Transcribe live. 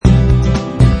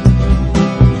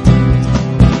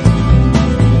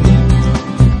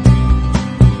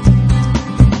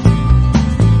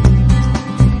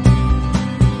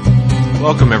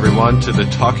everyone, to the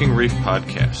Talking Reef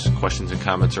podcast. Questions and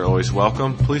comments are always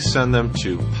welcome. Please send them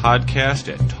to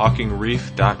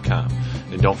podcast@talkingreef.com.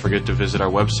 And don't forget to visit our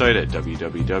website at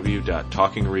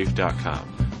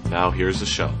www.talkingreef.com. Now here's the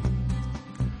show.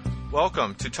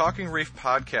 Welcome to Talking Reef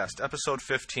Podcast, episode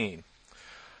 15.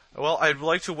 Well, I'd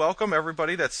like to welcome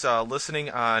everybody that's listening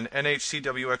on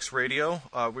NHCWX Radio.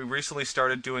 We recently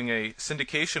started doing a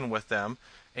syndication with them,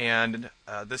 and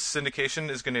this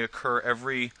syndication is going to occur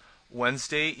every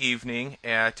Wednesday evening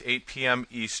at 8 p.m.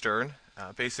 Eastern.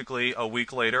 Basically, a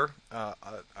week later,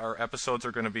 our episodes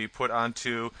are going to be put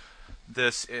onto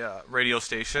this radio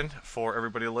station for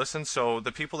everybody to listen. So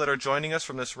the people that are joining us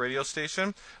from this radio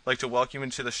station, I'd like to welcome you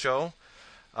into the show.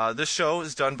 This show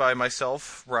is done by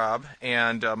myself, Rob,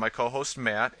 and my co-host,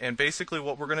 Matt. And basically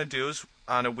what we're going to do is,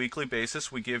 on a weekly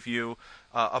basis, we give you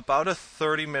about a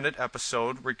 30-minute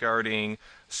episode regarding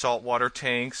saltwater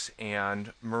tanks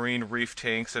and marine reef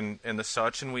tanks and the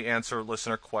such, and we answer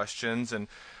listener questions and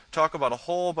talk about a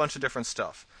whole bunch of different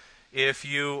stuff. If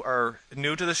you are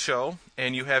new to the show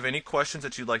and you have any questions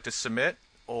that you'd like to submit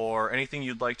or anything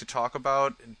you'd like to talk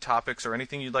about, topics or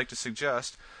anything you'd like to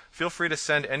suggest, feel free to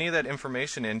send any of that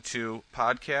information into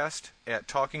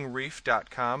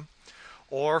podcast@talkingreef.com,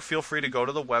 or feel free to go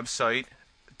to the website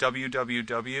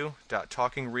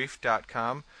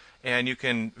www.talkingreef.com, and you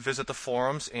can visit the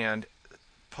forums and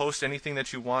post anything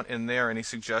that you want in there, any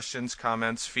suggestions,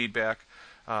 comments, feedback,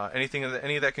 any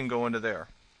of that can go into there.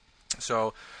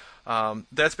 So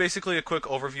that's basically a quick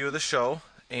overview of the show,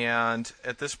 and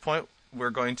at this point we're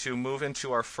going to move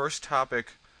into our first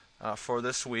topic for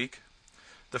this week.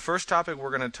 The first topic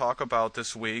we're going to talk about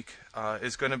this week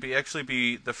is going to be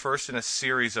the first in a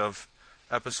series of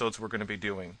episodes we're going to be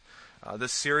doing.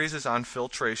 This series is on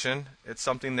filtration. It's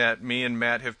something that me and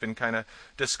Matt have been kind of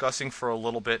discussing for a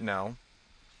little bit now.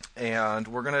 And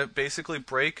we're going to basically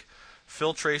break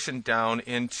filtration down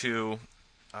into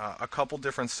a couple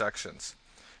different sections.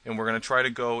 And we're going to try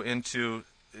to go in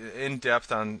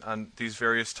depth on these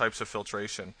various types of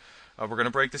filtration. We're going to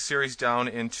break the series down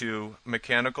into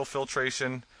mechanical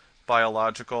filtration,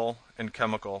 biological, and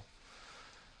chemical.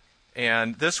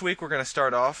 And this week we're going to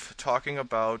start off talking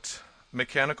about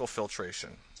mechanical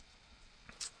filtration.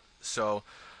 So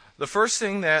the first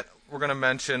thing that we're going to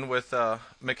mention with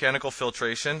mechanical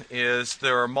filtration is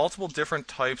there are multiple different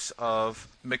types of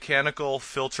mechanical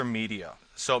filter media.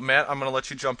 So Matt, I'm going to let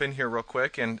you jump in here real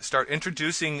quick and start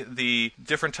introducing the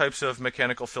different types of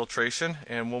mechanical filtration,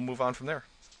 and we'll move on from there.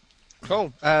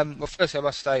 Cool. Well, firstly, I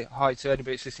must say hi to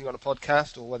anybody that's listening on a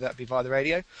podcast, or whether that be via the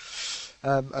radio.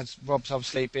 As Rob's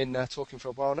obviously been talking for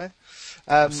a while now.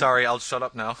 I'm sorry, I'll shut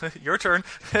up now. Your turn.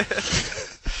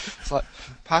 It's like,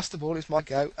 pass the ball, it's my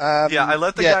go. Yeah, I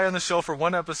let the guy on the show for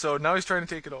one episode, now he's trying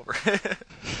to take it over.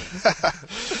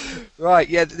 Right,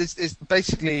 yeah, it's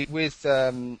basically with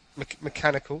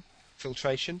mechanical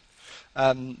filtration,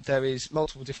 there is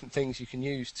multiple different things you can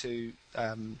use to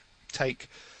take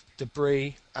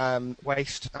debris,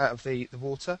 waste out of the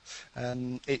water.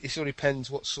 It sort of depends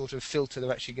what sort of filter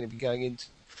they're actually going to be going into.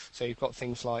 So you've got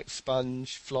things like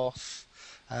sponge, floss,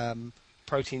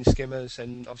 protein skimmers,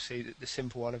 and obviously the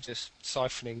simple one of just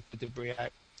siphoning the debris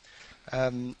out.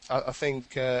 I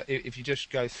think if you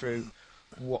just go through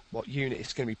what unit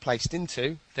it's going to be placed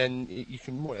into, then you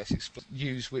can more or less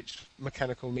use which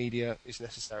mechanical media is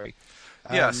necessary.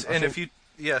 Yes, and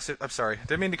I'm sorry,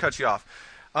 didn't mean to cut you off.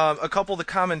 A couple of the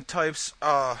common types,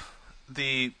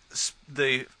 the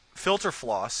filter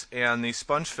floss and the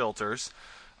sponge filters.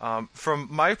 From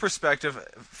my perspective,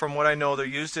 from what I know, they're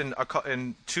used in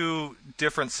two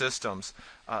different systems.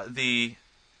 The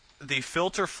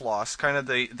filter floss, kind of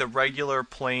the regular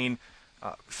plain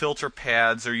filter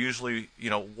pads, are usually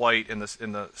white in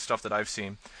the stuff that I've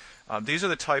seen. These are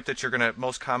the type that you're going to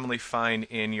most commonly find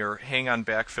in your hang-on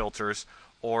back filters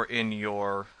or in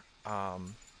your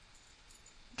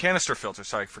canister filters.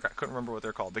 Sorry, couldn't remember what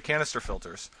they're called. The canister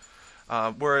filters.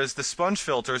 Whereas the sponge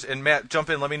filters, and Matt, jump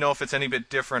in, let me know if it's any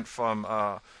bit different from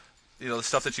the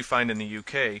stuff that you find in the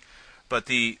UK. But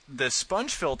the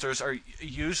sponge filters are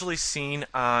usually seen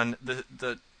on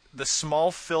the small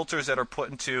filters that are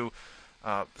put into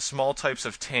small types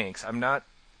of tanks. I'm not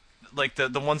like the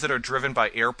ones that are driven by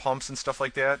air pumps and stuff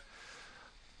like that.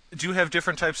 Do you have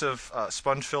different types of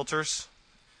sponge filters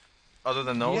other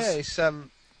than those? Yeah, it's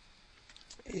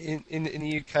in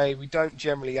the UK, we don't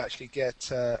generally actually get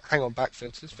hang-on back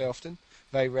filters very often.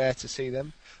 Very rare to see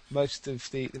them. Most of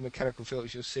the mechanical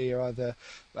filters you'll see are either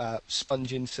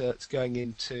sponge inserts going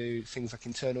into things like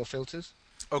internal filters.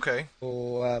 Okay.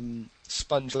 Or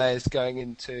sponge layers going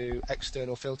into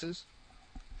external filters.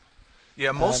 Yeah,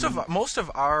 Um, most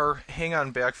of our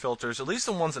hang-on back filters, at least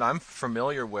the ones that I'm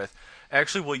familiar with,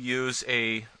 actually will use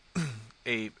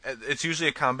it's usually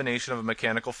a combination of a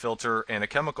mechanical filter and a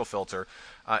chemical filter,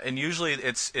 and usually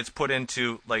it's put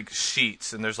into like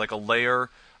sheets, and there's like a layer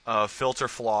of filter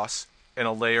floss and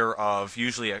a layer of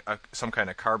usually some kind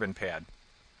of carbon pad.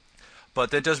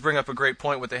 But that does bring up a great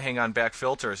point with the hang-on back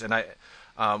filters, and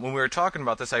when we were talking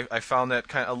about this, I found that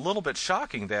kind of a little bit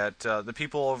shocking that the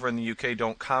people over in the UK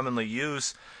don't commonly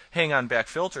use hang-on back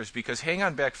filters, because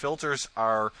hang-on back filters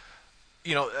are,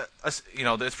 it's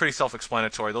pretty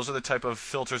self-explanatory. Those are the type of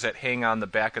filters that hang on the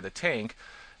back of the tank,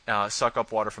 suck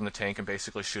up water from the tank, and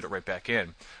basically shoot it right back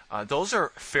in. Those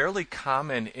are fairly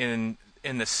common in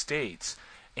the States,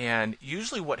 and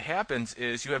usually what happens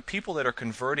is you have people that are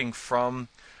converting from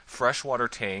freshwater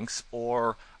tanks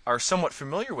or are somewhat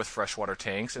familiar with freshwater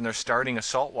tanks, and they're starting a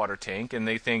saltwater tank, and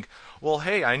they think, well,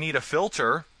 hey, I need a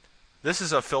filter. This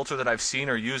is a filter that I've seen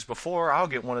or used before. I'll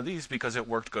get one of these because it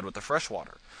worked good with the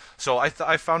freshwater. So I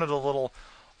found it a little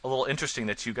interesting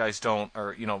that you guys don't,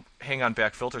 or hang on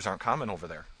back filters aren't common over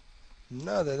there.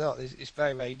 no, they're not. It's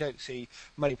very rare. You don't see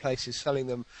many places selling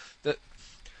them. That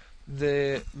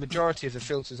the majority of the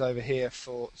filters over here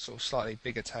for sort of slightly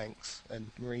bigger tanks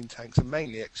and marine tanks are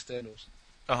mainly externals.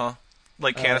 Uh huh.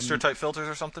 Like canister Um, type filters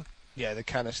or something. yeah, the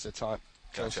canister type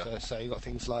Gotcha. filter. So you've got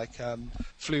things like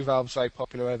flue valves, very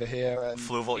popular over here, and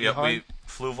Fluval. Yep.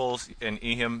 Fluvals and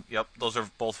Ehim. Yep. Those are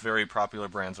both very popular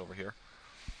brands over here.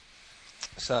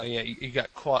 So yeah, you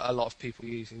get quite a lot of people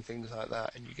using things like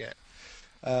that, and you get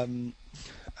um,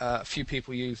 a few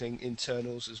people using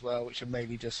internals as well, which are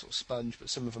mainly just sort of sponge, but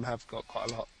some of them have got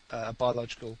quite a lot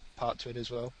biological part to it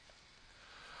as well.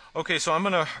 Okay, so I'm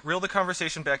going to reel the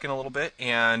conversation back in a little bit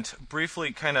and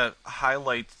briefly kind of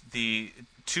highlight the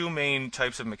two main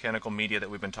types of mechanical media that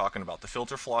we've been talking about, the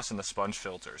filter floss and the sponge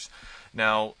filters.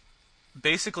 Now,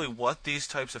 basically what these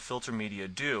types of filter media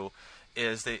do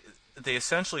is they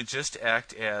essentially just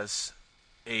act as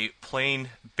a plain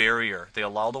barrier. They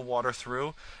allow the water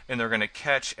through, and they're going to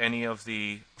catch any of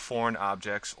the foreign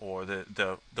objects or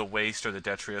the waste or the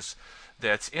detritus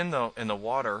that's in the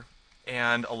water,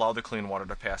 and allow the clean water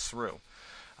to pass through.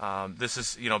 This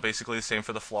is basically the same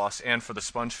for the floss and for the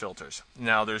sponge filters.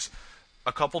 Now there's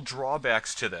a couple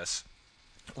drawbacks to this.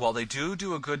 While they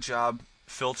do a good job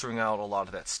filtering out a lot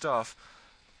of that stuff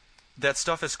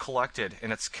is collected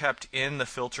and it's kept in the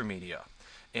filter media.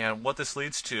 And what this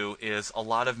leads to is a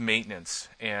lot of maintenance,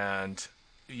 and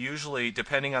usually,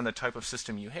 depending on the type of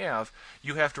system you have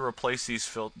to replace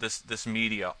this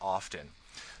media often.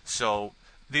 So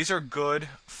these are good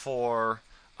for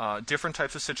different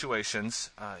types of situations.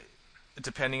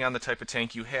 Depending on the type of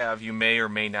tank you have, you may or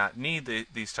may not need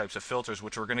these types of filters,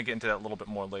 which we're going to get into that a little bit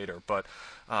more later. But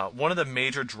one of the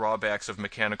major drawbacks of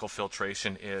mechanical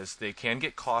filtration is they can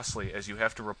get costly, as you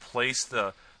have to replace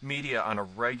the media on a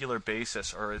regular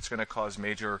basis, or it's going to cause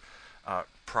major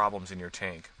problems in your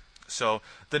tank. So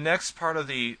the next part of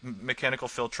the mechanical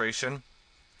filtration,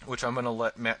 which I'm going to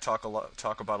let Matt talk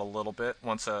about a little bit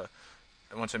once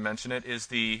I mention it, is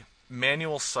the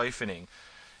manual siphoning.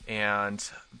 And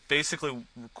basically,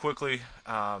 quickly,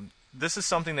 this is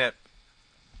something that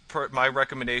my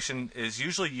recommendation is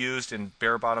usually used in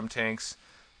bare bottom tanks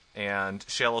and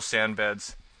shallow sand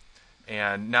beds,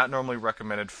 and not normally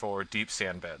recommended for deep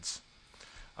sand beds.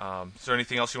 Is there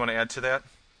anything else you want to add to that?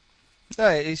 No,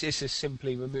 it's just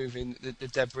simply removing the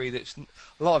debris that's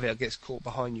a lot of it gets caught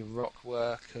behind your rock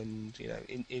work and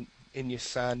in your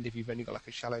sand if you've only got like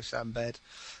a shallow sand bed,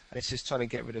 and it's just trying to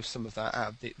get rid of some of that out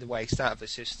of the waste out of the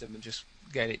system and just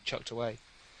getting it chucked away.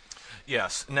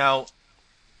 Yes. Now,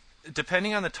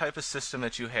 depending on the type of system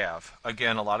that you have,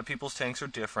 again, a lot of people's tanks are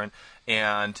different,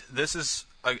 and this is,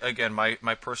 again, my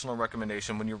personal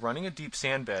recommendation. When you're running a deep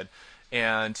sand bed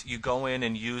and you go in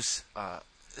and use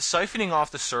siphoning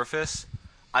off the surface,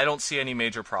 I don't see any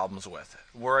major problems with.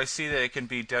 Where I see that it can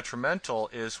be detrimental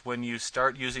is when you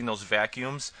start using those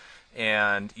vacuums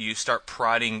and you start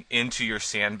prodding into your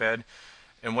sand bed,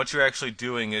 and what you're actually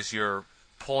doing is you're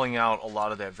pulling out a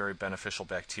lot of that very beneficial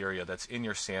bacteria that's in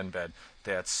your sand bed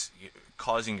that's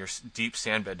causing your deep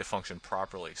sand bed to function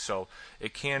properly. So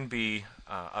it can be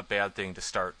a bad thing to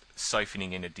start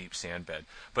siphoning in a deep sand bed.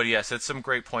 But yes, it's some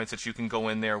great points that you can go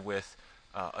in there with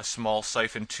a small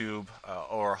siphon tube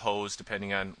or a hose,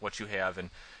 depending on what you have,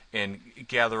 and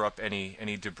gather up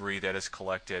any debris that is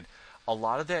collected. A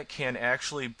lot of that can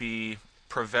actually be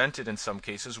prevented in some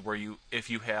cases if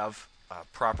you have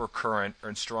proper current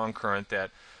or strong current that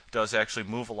does actually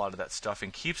move a lot of that stuff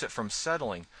and keeps it from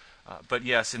settling. But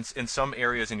yes, in some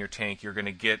areas in your tank, you're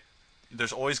going to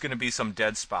there's always going to be some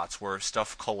dead spots where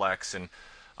stuff collects, and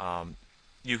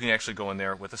you can actually go in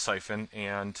there with a siphon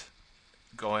and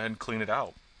go ahead and clean it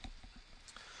out.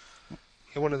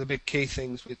 One of the big key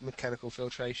things with mechanical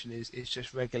filtration is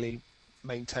just regularly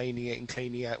maintaining it and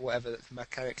cleaning out whatever that's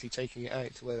mechanically taking it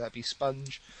out, whether that be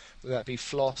sponge, whether that be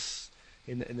floss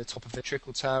in the top of the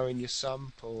trickle tower in your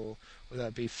sump, or whether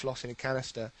that be floss in a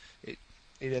canister. At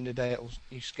the end of the day,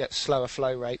 you just get slower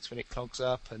flow rates when it clogs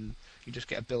up, and you just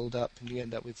get a build up, and you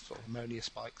end up with sort of ammonia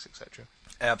spikes, etc.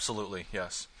 Absolutely,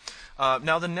 yes.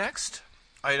 Now the next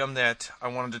item that I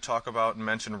wanted to talk about and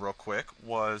mention real quick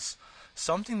was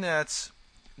something that's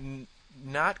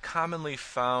not commonly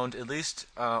found, at least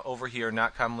over here,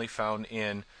 not commonly found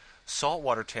in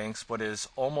saltwater tanks, but is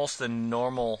almost the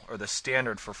normal or the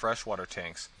standard for freshwater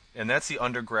tanks, and that's the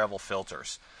under gravel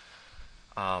filters.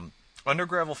 Under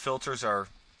gravel filters are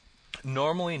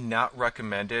normally not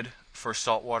recommended for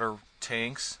saltwater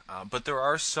tanks, but there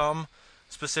are some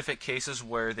specific cases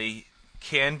where they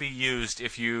can be used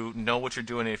if you know what you're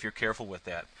doing and if you're careful with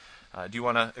that. Do you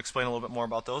want to explain a little bit more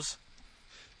about those?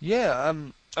 Yeah,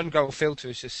 undergravel filter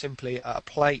is just simply a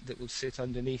plate that will sit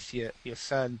underneath your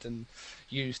sand and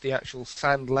use the actual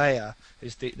sand layer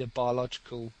as the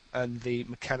biological and the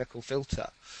mechanical filter,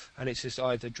 and it just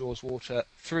either draws water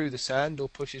through the sand or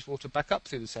pushes water back up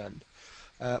through the sand.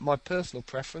 My personal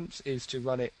preference is to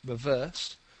run it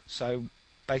reverse, so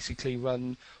basically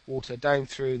run water down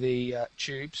through the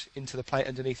tubes into the plate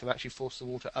underneath and actually force the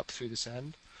water up through the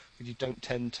sand, because you don't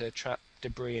tend to trap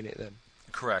debris in it then.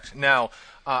 Correct. Now,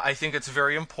 I think it's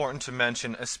very important to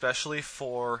mention, especially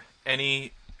for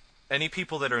any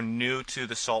people that are new to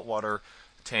the saltwater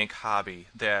tank hobby,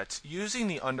 that using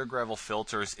the undergravel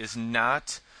filters is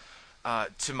not,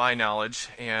 to my knowledge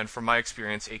and from my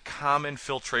experience, a common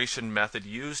filtration method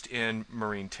used in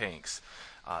marine tanks.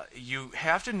 You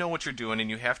have to know what you're doing, and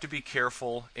you have to be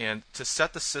careful and to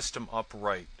set the system up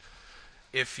right.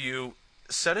 If you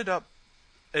set it up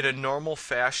in a normal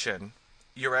fashion,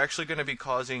 you're actually going to be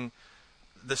causing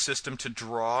the system to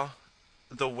draw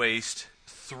the waste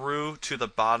through to the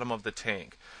bottom of the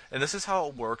tank. And this is how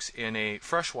it works in a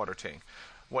freshwater tank.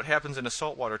 What happens in a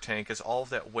saltwater tank is all of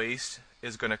that waste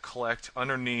is going to collect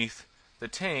underneath the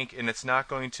tank, and it's not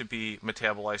going to be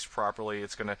metabolized properly.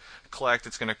 It's going to collect,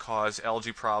 it's going to cause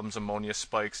algae problems, ammonia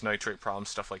spikes, nitrate problems,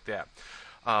 stuff like that.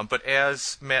 But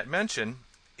as Matt mentioned,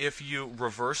 if you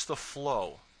reverse the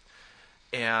flow,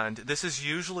 and this is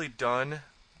usually done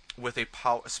with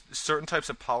certain types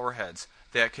of power heads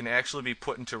that can actually be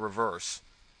put into reverse.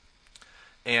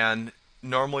 And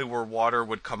normally where water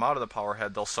would come out of the power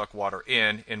head, they'll suck water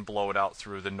in and blow it out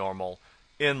through the normal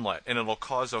inlet. And it'll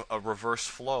cause a reverse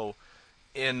flow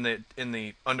in the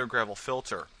undergravel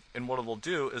filter. And what it'll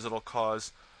do is it'll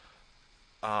cause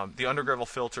the undergravel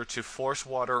filter to force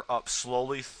water up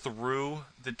slowly through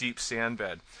the deep sand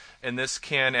bed. And this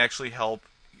can actually help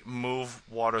move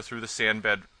water through the sand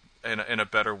bed in a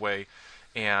better way,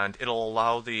 and it'll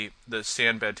allow the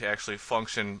sand bed to actually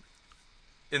function,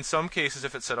 in some cases,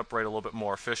 if it's set up right, a little bit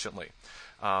more efficiently.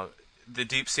 The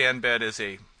deep sand bed is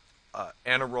a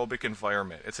anaerobic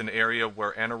environment. It's an area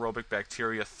where anaerobic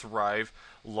bacteria thrive,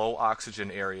 low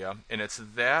oxygen area, and it's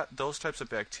those types of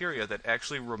bacteria that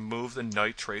actually remove the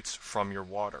nitrates from your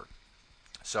water.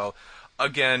 So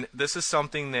again, this is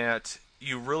something that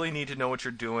you really need to know what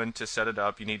you're doing to set it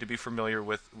up. You need to be familiar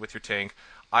with your tank.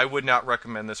 I would not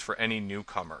recommend this for any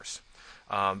newcomers.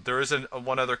 There is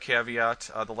one other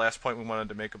caveat, the last point we wanted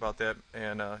to make about that,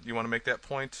 and you want to make that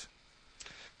point?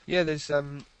 Yeah, there's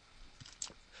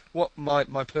what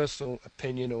my personal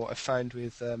opinion, or what I found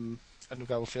with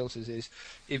undergravel filters is,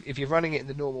 if you're running it in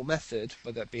the normal method,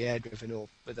 whether that be air driven or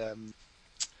with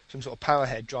some sort of power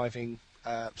head driving,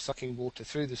 sucking water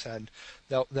through the sand,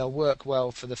 they'll work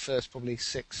well for the first probably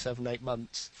 6, 7, 8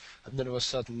 months, and then all of a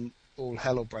sudden all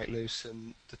hell will break loose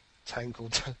and the tank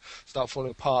will start falling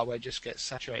apart, where it just gets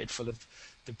saturated full of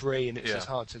debris, and it's just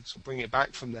hard to sort of bring it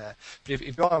back from there. But if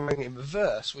you are running it in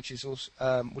reverse, which is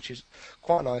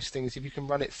quite a nice thing, is if you can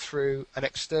run it through an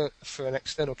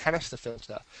external canister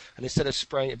filter, and instead of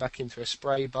spraying it back in through a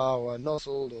spray bar or a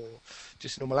nozzle or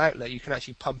just a normal outlet, you can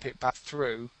actually pump it back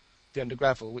through the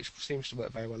undergravel, which seems to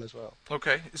work very well as well.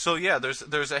 Okay, so yeah,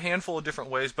 there's a handful of different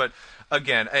ways, but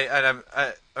again,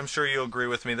 I'm sure you'll agree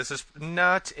with me. This is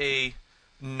not a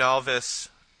novice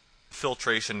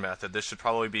filtration method. This should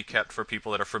probably be kept for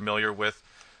people that are familiar with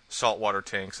saltwater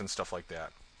tanks and stuff like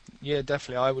that. Yeah,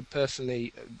 definitely. I would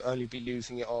personally only be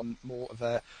using it on more of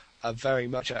a very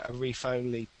much a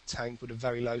reef-only tank with a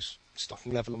very low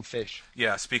stocking level on fish.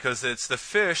 Yes, because it's the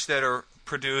fish that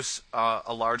produce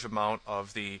a large amount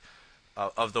of the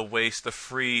waste, the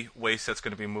free waste that's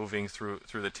going to be moving through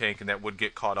the tank, and that would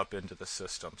get caught up into the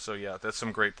system. So yeah, that's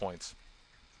some great points.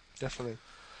 Definitely.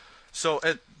 So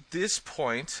at this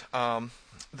point,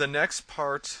 the next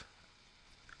part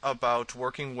about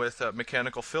working with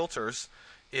mechanical filters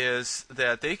is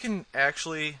that they can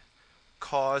actually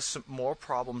cause more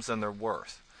problems than they're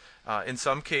worth. In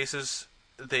some cases,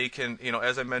 they can,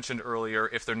 as I mentioned earlier,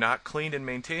 if they're not cleaned and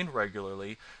maintained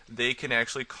regularly, they can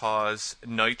actually cause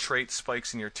nitrate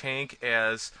spikes in your tank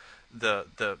as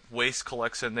the waste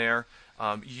collects in there.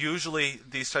 Usually,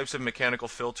 these types of mechanical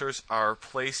filters are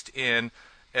placed in,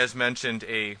 as mentioned,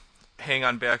 a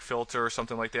hang-on back filter or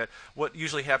something like that. What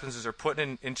usually happens is they're put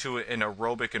into an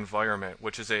aerobic environment,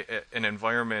 which is an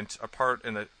environment, a part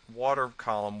in the water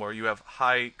column where you have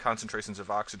high concentrations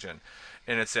of oxygen.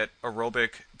 And it's that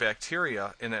aerobic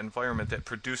bacteria in that environment that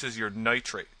produces your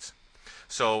nitrates.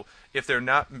 So if they're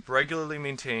not regularly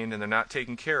maintained and they're not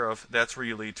taken care of, that's where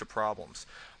you lead to problems.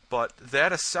 But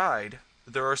that aside,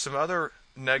 there are some other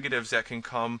negatives that can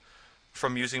come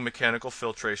from using mechanical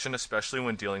filtration, especially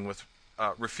when dealing with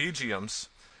refugiums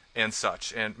and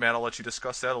such. And Matt, I'll let you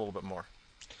discuss that a little bit more.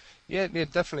 Yeah,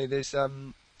 definitely. There's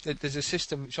a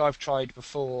system which I've tried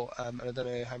before, and I don't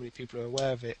know how many people are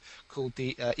aware of it, called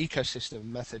the ecosystem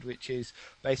method, which is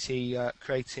basically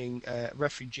creating a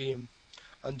refugium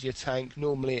under your tank.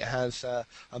 Normally, it has a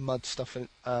mud sort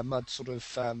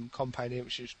of compound in it,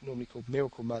 which is normally called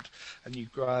miracle mud, and you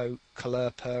grow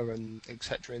caulerpa and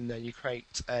etc. in there. You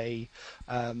create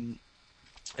an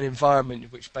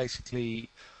environment which basically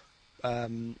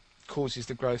causes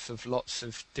the growth of lots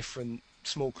of different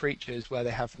small creatures where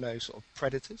they have no sort of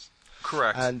predators.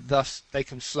 Correct. And thus they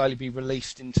can slowly be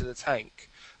released into the tank.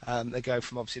 They go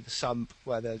from obviously the sump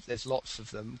where there's lots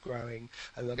of them growing,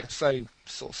 and they get slowly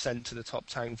sort of sent to the top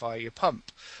tank via your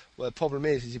pump. Well, the problem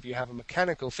is if you have a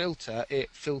mechanical filter, it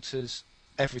filters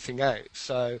everything out.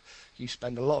 So you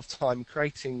spend a lot of time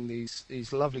creating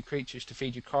these lovely creatures to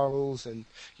feed your corals and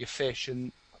your fish,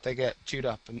 and they get chewed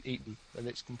up and eaten, and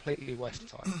it's completely a waste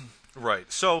of time.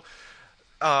 Right. So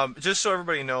just so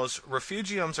everybody knows,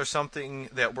 refugiums are something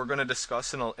that we're going to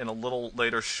discuss in a little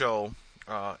later show.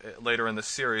 Later in the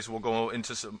series, we'll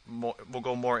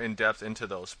go more in depth into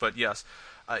those. But yes,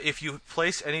 if you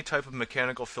place any type of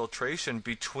mechanical filtration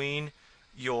between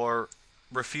your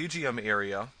refugium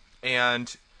area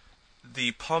and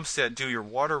the pumps that do your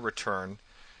water return,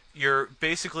 you're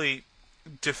basically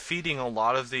defeating a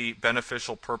lot of the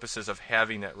beneficial purposes of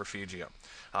having that refugium.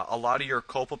 A lot of your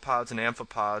copepods and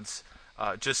amphipods,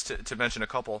 just to mention a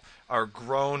couple, are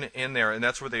grown in there, and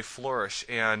that's where they flourish.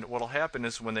 And what'll happen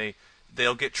is when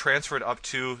they'll get transferred up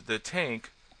to the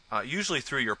tank, usually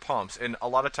through your pumps, and a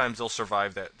lot of times they'll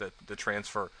survive the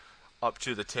transfer up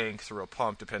to the tank through a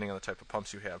pump, depending on the type of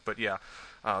pumps you have. But yeah,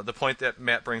 the point that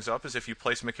Matt brings up is if you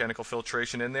place mechanical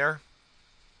filtration in there,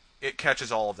 it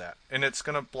catches all of that, and it's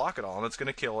going to block it all, and it's going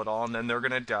to kill it all, and then they're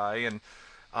going to die, and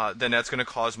then that's going to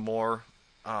cause more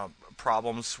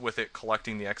problems with it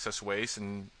collecting the excess waste,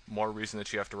 and more reason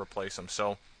that you have to replace them.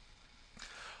 So,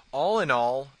 all in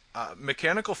all,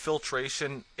 mechanical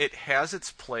filtration, it has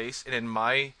its place, and in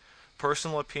my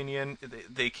personal opinion,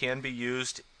 they can be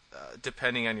used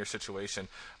depending on your situation.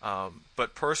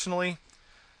 But personally,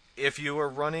 if you are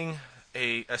running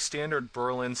a standard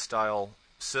Berlin-style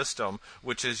system,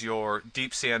 which is your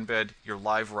deep sand bed, your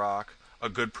live rock, a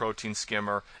good protein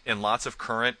skimmer, and lots of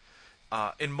current,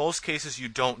 in most cases you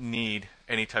don't need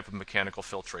any type of mechanical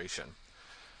filtration.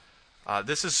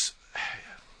 This is,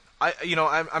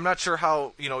 I'm not sure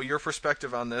how your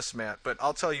perspective on this, Matt, but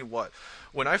I'll tell you what.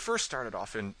 When I first started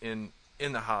off in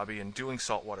the hobby and doing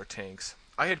saltwater tanks,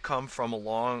 I had come from a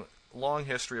long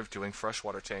history of doing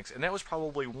freshwater tanks, and that was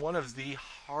probably one of the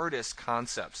hardest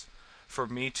concepts for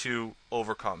me to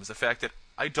overcome, is the fact that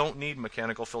I don't need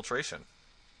mechanical filtration.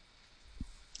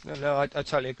 No, I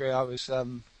totally agree. I was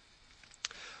on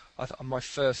my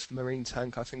first marine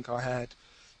tank, I think I had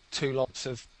 2 lots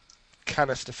of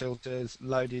canister filters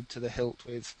loaded to the hilt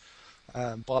with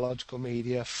biological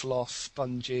media, floss,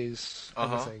 sponges,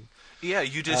 everything. Yeah,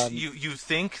 you just you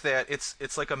think that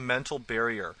it's like a mental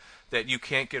barrier that you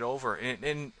can't get over, and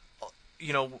in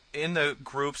the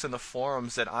groups and the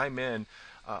forums that I'm in,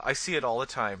 I see it all the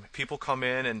time. People come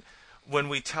in, and when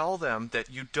we tell them that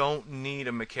you don't need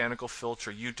a mechanical filter,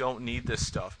 you don't need this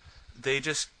stuff, they're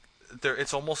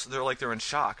like they're in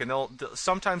shock, and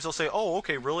sometimes they'll say, "Oh,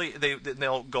 okay, really?"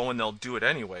 They'll go and they'll do it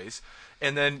anyways,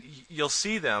 and then you'll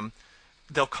see them.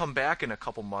 They'll come back in a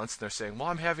couple months, and they're saying, "Well,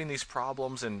 I'm having these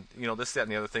problems, and this, that,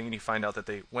 and the other thing," and you find out that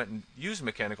they went and used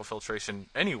mechanical filtration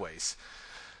anyways.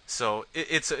 So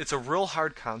it's a real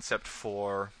hard concept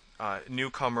for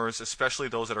newcomers, especially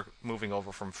those that are moving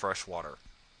over from freshwater.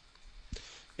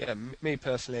 Yeah, me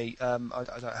personally, I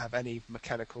don't have any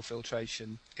mechanical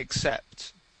filtration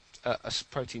except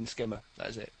protein skimmer. That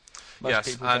is it. Most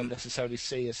Yes, people don't necessarily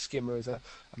see a skimmer as a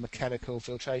mechanical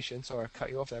filtration. Sorry, I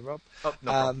cut you off there, Rob. Oh,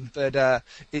 no problem. But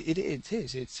it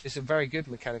is. It's a very good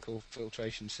mechanical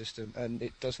filtration system, and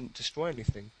it doesn't destroy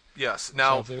anything. Yes.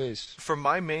 Now, so there is. For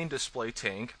my main display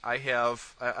tank,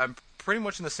 I'm pretty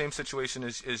much in the same situation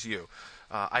as you.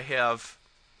 I have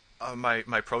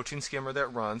my protein skimmer that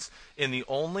runs, and the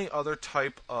only other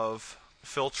type of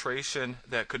filtration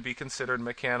that could be considered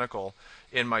mechanical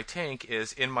in my tank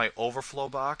is in my overflow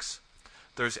box.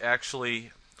 There's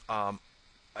actually a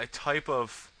type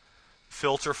of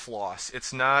filter floss.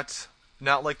 It's not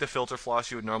like the filter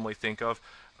floss you would normally think of.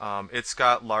 It's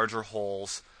got larger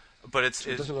holes, but it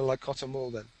doesn't look like cotton wool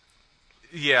then.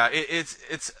 Yeah,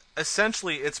 it's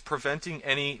essentially it's preventing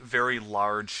any very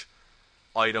large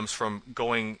items from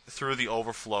going through the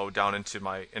overflow down into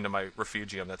my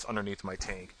refugium that's underneath my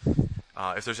tank.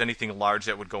 If there's anything large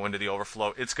that would go into the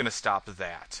overflow, it's going to stop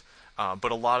that.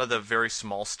 But a lot of the very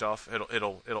small stuff,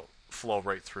 it'll flow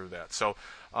right through that. So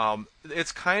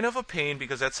it's kind of a pain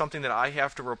because that's something that I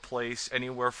have to replace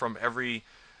anywhere from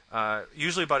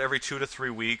usually about every 2 to 3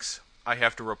 weeks. I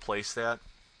have to replace that.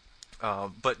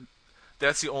 But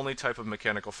that's the only type of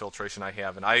mechanical filtration I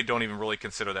have, and I don't even really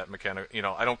consider that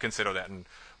mechanical. I don't consider that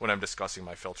when I'm discussing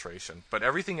my filtration. But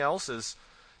everything else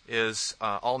is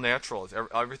all natural.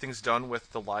 Everything's done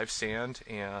with the live sand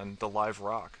and the live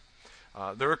rock.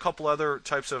 There are a couple other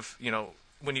types of,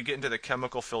 when you get into the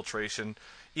chemical filtration,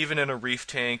 even in a reef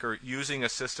tank or using a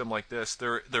system like this,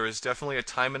 there is definitely a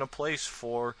time and a place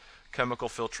for chemical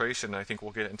filtration. I think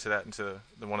we'll get into that into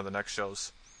one of the next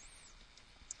shows.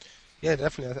 Yeah,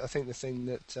 definitely. I think the thing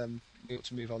that we ought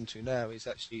to move on to now is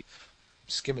actually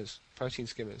skimmers, protein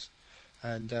skimmers,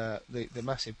 and the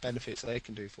massive benefits they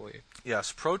can do for you.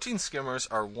 Yes, protein skimmers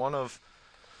are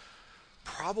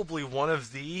probably one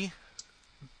of the,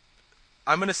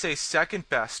 I'm going to say second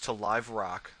best to live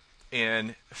rock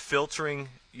in filtering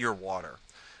your water.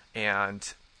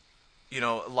 And,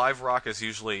 live rock is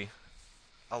usually,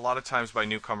 a lot of times by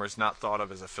newcomers, not thought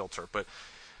of as a filter, but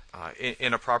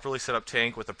in a properly set up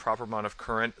tank with a proper amount of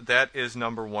current, that is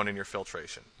number one in your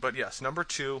filtration. But yes, number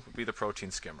two would be the protein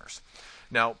skimmers.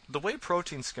 Now, the way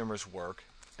protein skimmers work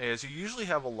is you usually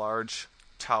have a large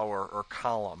tower or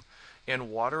column,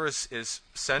 and water is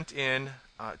sent in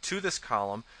to this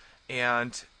column,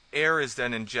 and air is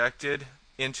then injected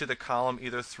into the column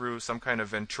either through some kind of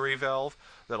venturi valve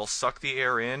that'll suck the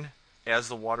air in as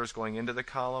the water is going into the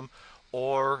column,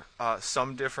 or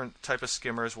some different type of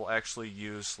skimmers will actually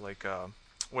use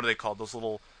what are they called? Those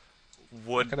little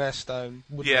wood. Like an air stone.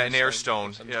 Yeah, an air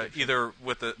stone. Yeah, either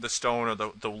with the stone or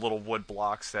the little wood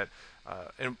blocks that.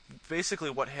 And basically,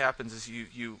 what happens is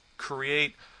you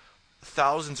create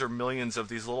thousands or millions of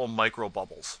these little micro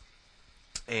bubbles,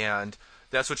 and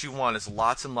that's what you want is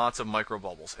lots and lots of micro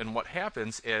bubbles. And what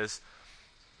happens is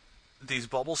these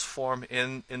bubbles form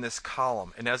in this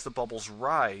column, and as the bubbles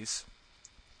rise,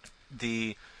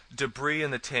 the debris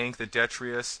in the tank, the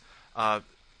detritus,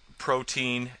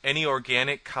 protein, any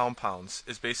organic compounds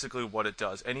is basically what it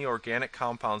does. Any organic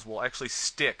compounds will actually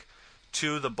stick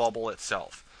to the bubble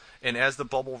itself. And as the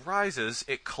bubble rises,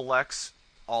 it collects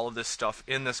all of this stuff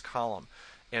in this column.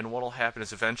 And what will happen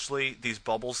is eventually these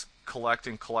bubbles collect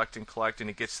and collect and collect, and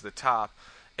it gets to the top,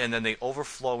 and then they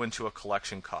overflow into a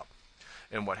collection cup.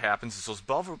 And what happens is those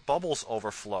bubbles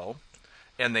overflow,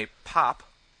 and they pop,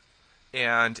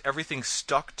 and everything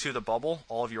stuck to the bubble,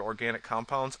 all of your organic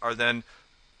compounds, are then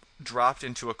dropped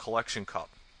into a collection cup.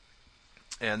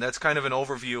 And that's kind of an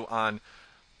overview on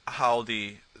how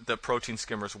the protein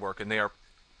skimmers work, and they are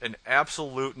an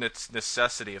absolute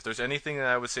necessity. If there's anything that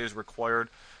I would say is required,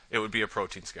 it would be a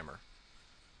protein skimmer.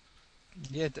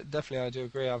 Yeah, definitely, I do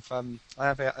agree. I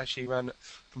have actually run a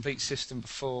complete system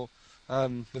before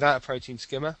without a protein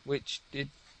skimmer, which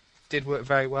did work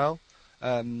very well.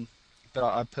 But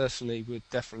I personally would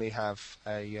definitely have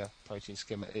a protein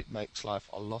skimmer. It makes life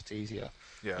a lot easier.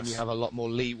 Yes. And you have a lot more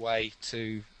leeway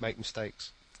to make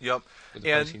mistakes. Yep. With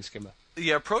a protein skimmer.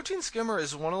 Yeah, protein skimmer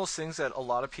is one of those things that a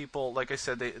lot of people, like I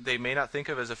said, they may not think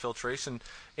of as a filtration.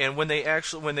 And when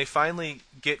they finally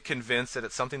get convinced that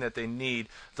it's something that they need,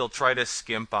 they'll try to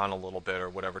skimp on a little bit or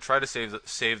whatever, try to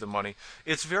save the money.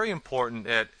 It's very important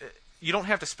that you don't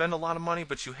have to spend a lot of money,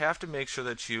 but you have to make sure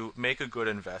that you make a good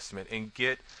investment and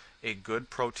get a good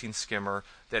protein skimmer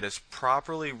that is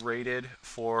properly rated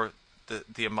for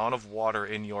the amount of water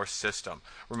in your system.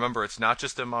 Remember, it's not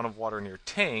just the amount of water in your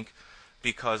tank,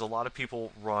 because a lot of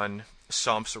people run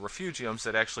sumps or refugiums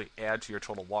that actually add to your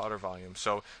total water volume.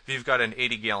 So if you've got an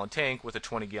 80-gallon tank with a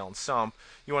 20-gallon sump,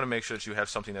 you want to make sure that you have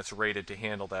something that's rated to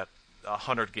handle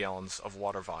 100 gallons of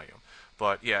water volume.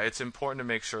 But yeah, it's important to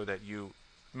make sure that you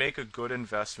make a good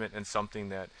investment in something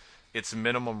that its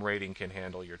minimum rating can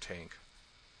handle your tank.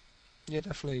 Yeah,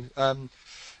 definitely. And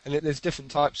there's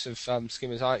different types of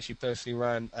skimmers. I actually personally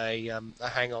ran a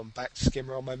hang-on back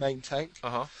skimmer on my main tank,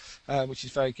 which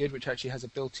is very good, which actually has a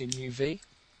built-in UV.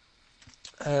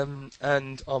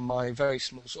 And on my very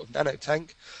small sort of nano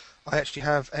tank, I actually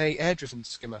have a air-driven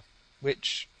skimmer,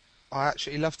 which I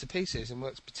actually love to pieces and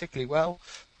works particularly well.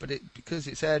 But because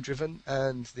it's air-driven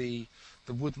and the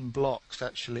wooden blocks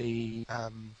actually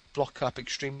block up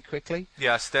extremely quickly.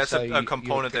 Yes, that's a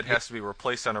component that has to be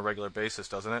replaced on a regular basis,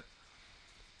 doesn't it?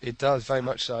 It does, very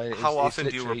much so. How often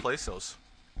do you replace those?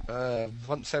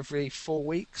 Once every 4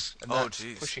 weeks, and that's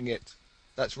pushing it.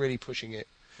 That's really pushing it.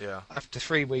 Yeah. After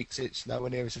 3 weeks, it's nowhere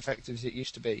near as effective as it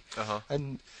used to be.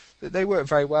 And they work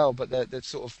very well, but they're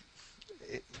sort of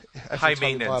high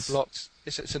maintenance. Blocks,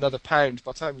 it's another pound.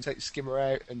 By the time you take the skimmer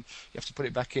out and you have to put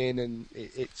it back in, and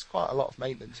it's quite a lot of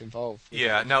maintenance involved.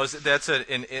 Yeah. Now, is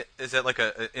that like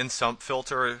an in-sump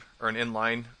filter or an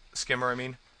inline skimmer? I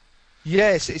mean.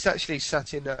 Yes, it's actually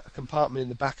sat in a compartment in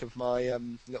the back of my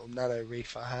little nano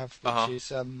reef I have, which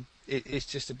is it's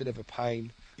just a bit of a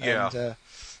pain. Yeah.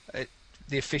 And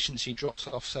the efficiency drops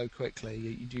off so quickly.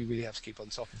 You do really have to keep on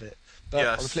top of it. But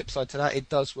yes. On the flip side to that, it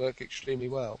does work extremely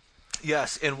well.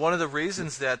 Yes, and one of the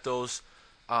reasons that those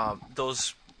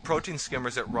protein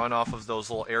skimmers that run off of those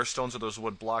little air stones or those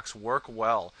wood blocks work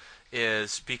well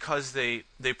is because they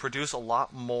produce a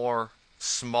lot more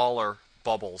smaller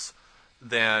bubbles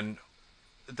than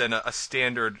a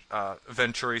standard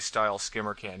Venturi style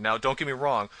skimmer can. Now, don't get me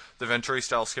wrong, the Venturi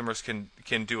style skimmers can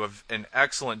do an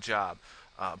excellent job,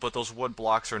 but those wood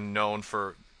blocks are known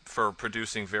for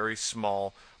producing very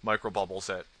small micro bubbles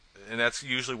and that's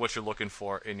usually what you're looking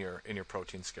for in your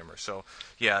protein skimmer. So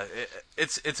yeah,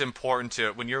 it's important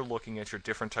to, when you're looking at your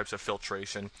different types of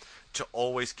filtration, to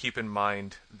always keep in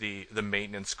mind the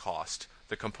maintenance cost,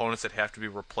 the components that have to be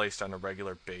replaced on a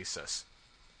regular basis.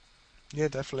 Yeah,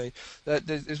 definitely.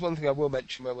 There's one thing I will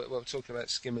mention when we're talking about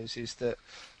skimmers is that,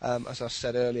 as I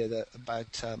said earlier,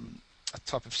 about a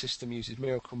type of system uses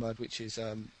Miracle Mud, which is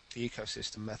the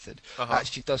ecosystem method.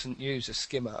 Actually doesn't use a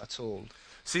skimmer at all.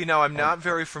 See, now I'm not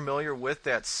very familiar with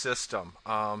that system.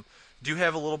 Do you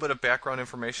have a little bit of background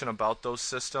information about those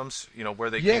systems? You know, where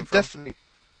they came from? Yeah,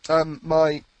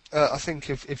 definitely. I think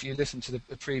if you listen to the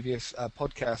previous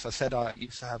podcast, I said I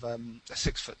used to have a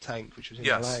 6-foot tank, which was in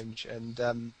the lounge,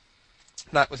 and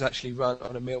that was actually run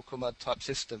on a Miracle Mud type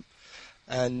system,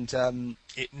 and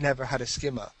it never had a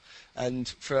skimmer. And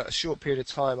for a short period of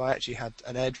time, I actually had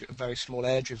a very small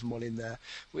air-driven one in there,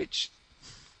 which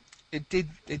it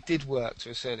did work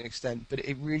to a certain extent, but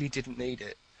it really didn't need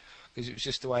it because it was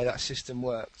just the way that system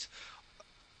worked.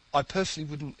 I personally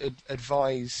wouldn't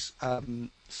advise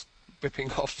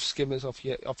ripping off skimmers off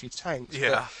your tanks. Yeah.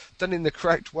 But done in the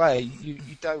correct way,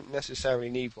 you don't necessarily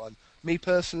need one. Me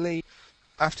personally,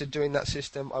 after doing that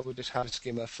system, I would just have a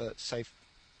skimmer for safe.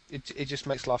 It just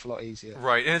makes life a lot easier.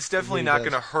 Right, and it's definitely not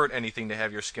going to hurt anything to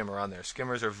have your skimmer on there.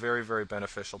 Skimmers are very, very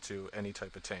beneficial to any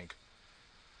type of tank.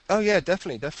 Oh yeah,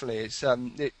 definitely. It's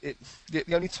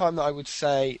the only time that I would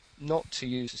say not to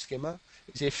use a skimmer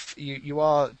is if you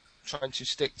are trying to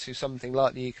stick to something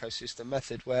like the ecosystem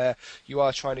method, where you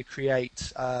are trying to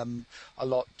create a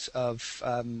lot of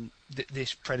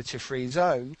this predator-free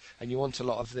zone, and you want a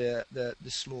lot of the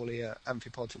smaller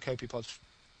amphipods and copepods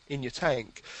in your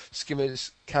tank.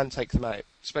 Skimmers can take them out,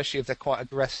 especially if they're quite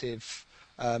aggressive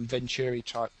Venturi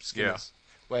type skimmers,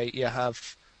 where you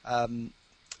have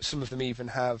some of them even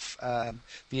have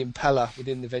the impeller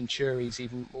within the Venturis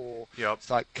even more. It's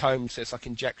like combed, so it's like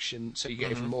injection, so you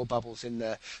get even more bubbles in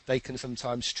there. They can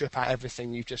sometimes strip out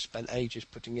everything you've just spent ages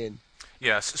putting in.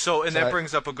 Yes, so that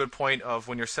brings up a good point of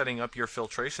when you're setting up your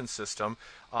filtration system,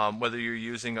 whether you're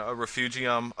using a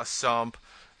refugium, a sump,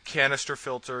 canister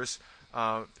filters.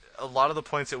 A lot of the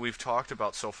points that we've talked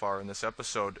about so far in this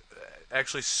episode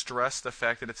actually stress the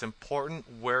fact that it's important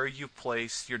where you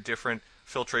place your different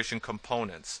filtration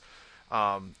components.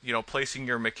 Placing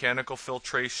your mechanical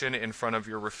filtration in front of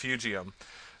your refugium,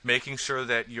 making sure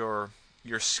that your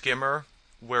skimmer,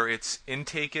 where its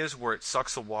intake is, where it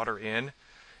sucks the water in,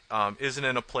 isn't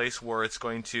in a place where it's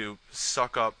going to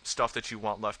suck up stuff that you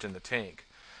want left in the tank.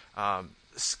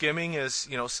 Skimming is,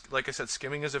 like I said,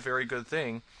 skimming is a very good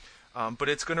thing, but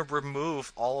it's going to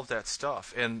remove all of that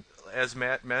stuff. And as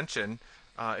Matt mentioned,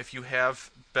 if you have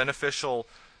beneficial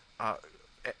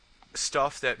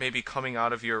stuff that may be coming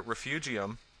out of your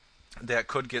refugium that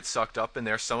could get sucked up in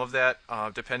there, some of that,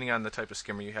 depending on the type of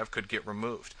skimmer you have, could get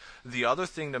removed. The other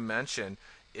thing to mention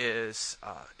is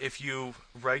if you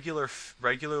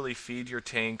regularly feed your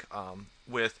tank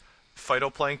with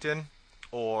phytoplankton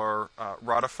or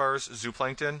rotifers,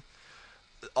 zooplankton,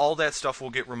 all that stuff will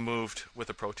get removed with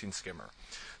a protein skimmer.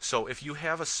 So if you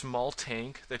have a small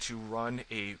tank that you run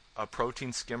a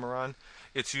protein skimmer on,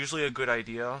 it's usually a good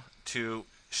idea to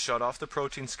shut off the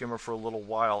protein skimmer for a little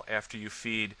while after you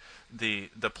feed the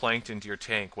plankton to your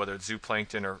tank, whether it's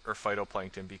zooplankton or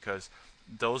phytoplankton, because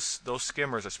those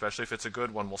skimmers, especially if it's a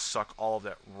good one, will suck all of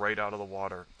that right out of the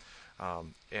water.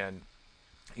 And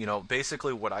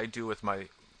basically what I do with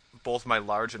both my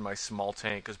large and my small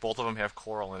tank, because both of them have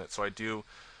coral in it, so I do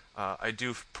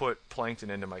put plankton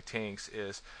into my tanks,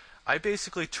 is I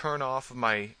basically turn off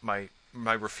my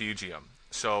refugium.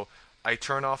 So I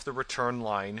turn off the return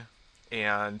line,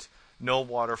 and no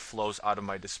water flows out of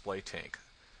my display tank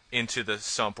into the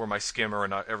sump where my skimmer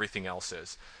and everything else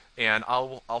is. And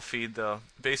I'll feed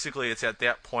basically it's at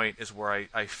that point is where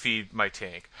I feed my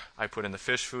tank. I put in the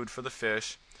fish food for the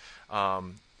fish,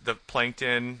 the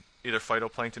plankton, either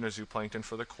phytoplankton or zooplankton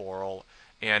for the coral,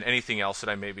 and anything else that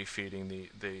I may be feeding,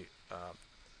 the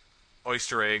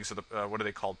oyster eggs, or the what are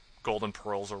they called, golden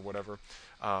pearls or whatever,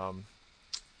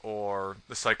 or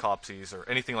the cyclopses or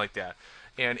anything like that.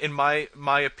 And in my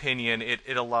opinion,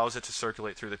 it allows it to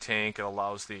circulate through the tank. It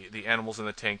allows the animals in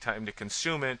the tank time to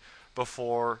consume it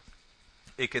before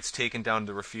it gets taken down to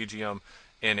the refugium,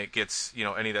 and it gets,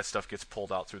 any of that stuff gets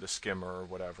pulled out through the skimmer or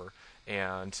whatever.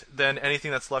 And then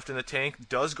anything that's left in the tank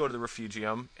does go to the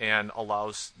refugium and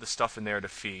allows the stuff in there to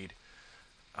feed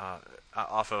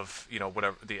off of,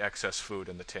 whatever the excess food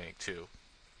in the tank too.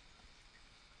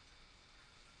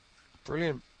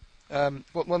 Brilliant.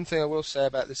 One thing I will say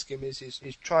about the skimmers is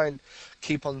try and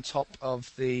keep on top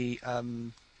of the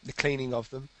cleaning of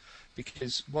them,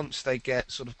 because once they get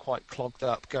sort of quite clogged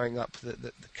up, going up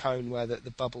the cone where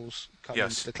the bubbles come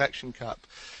into the collection cup,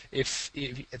 if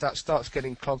that starts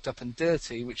getting clogged up and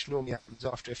dirty, which normally happens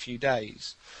after a few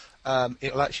days,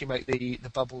 it'll actually make the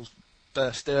bubbles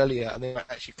burst earlier, and they won't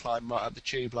actually climb right up the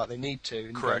tube like they need to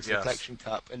and go into the collection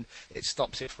cup, and it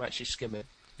stops it from actually skimming.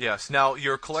 Yes. Now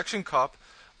your collection cup,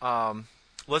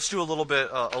 let's do a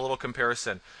little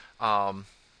comparison. How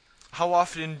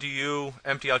often do you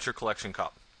empty out your collection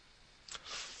cup?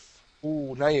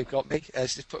 Oh, now you've got me.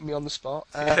 It's just putting me on the spot.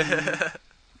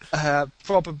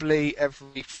 Probably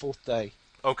every fourth day.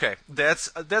 Okay, that's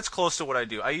close to what I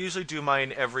do. I usually do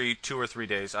mine every 2 or 3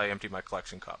 days. I empty my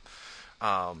collection cup.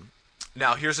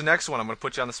 Now here's the next one. I'm going to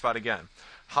put you on the spot again.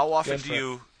 How often do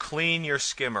you clean your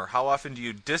skimmer? How often do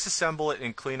you disassemble it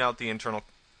and clean out the internal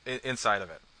inside of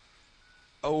it?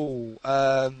 Oh,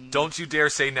 don't you dare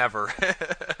say never.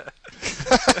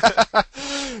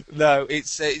 No,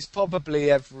 it's probably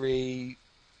every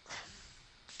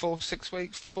 4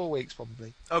 weeks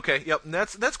probably. Okay, yep, and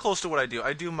that's close to what I do.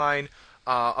 I do mine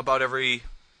about every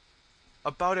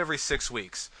 6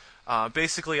 weeks.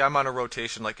 Basically, I'm on a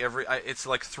rotation. It's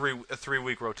like a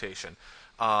 3-week rotation.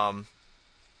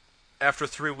 After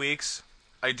 3 weeks,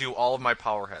 I do all of my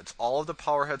power heads. All of the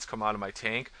power heads come out of my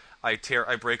tank. I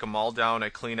break them all down. I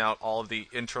clean out all of the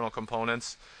internal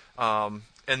components.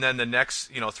 And then the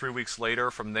next, 3 weeks later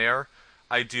from there,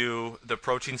 I do the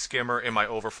protein skimmer in my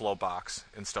overflow box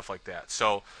and stuff like that.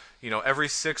 So, every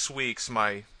 6 weeks,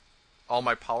 all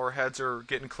my power heads are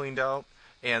getting cleaned out,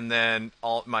 and then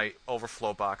all my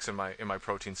overflow box and my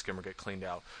protein skimmer get cleaned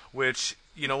out. Which,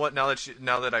 you know what? Now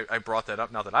that I brought that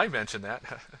up, now that I mentioned that,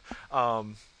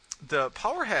 the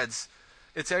power heads,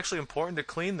 it's actually important to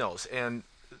clean those, and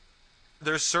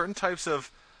there's certain types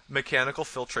of mechanical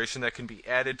filtration that can be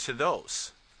added to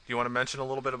those. Do you want to mention a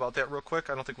little bit about that real quick?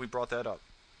 I don't think we brought that up.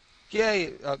 Yeah,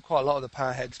 quite a lot of the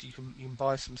power heads you can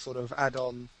buy some sort of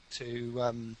add-on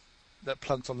to that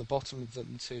plugs on the bottom of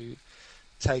them to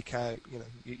take out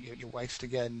your waste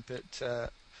again. But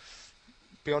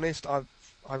be honest, I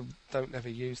don't ever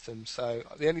use them. So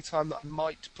the only time that I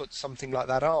might put something like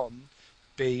that on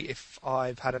be if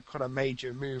I've had a kind of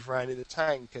major move around in the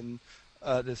tank and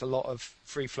there's a lot of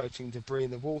free-floating debris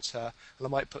in the water, and I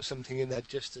might put something in there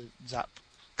just to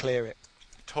clear it.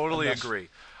 Totally agree.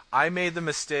 I made the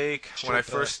mistake when I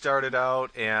first started out,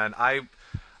 and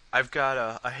I've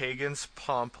got a Hagen's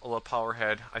pump, a power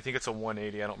head. I think it's a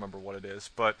 180. I don't remember what it is,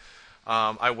 but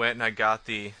I went and I got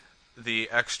the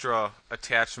extra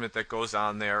attachment that goes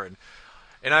on there, and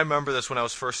I remember this when I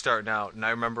was first starting out, and I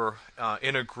remember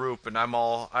in a group, and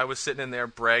I was sitting in there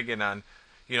bragging on,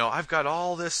 I've got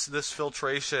all this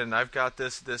filtration. I've got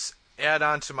this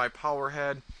add-on to my power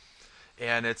head,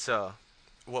 and it's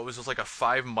what was like a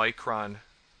 5-micron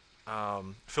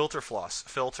filter floss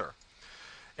filter,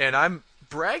 and I'm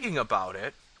bragging about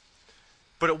it.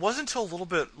 But it wasn't until a little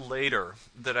bit later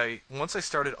that once I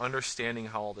started understanding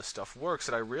how all this stuff works,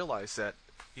 that I realized that,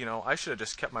 I should have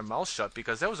just kept my mouth shut,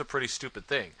 because that was a pretty stupid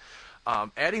thing.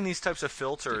 Adding these types of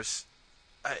filters,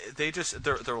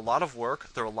 they're a lot of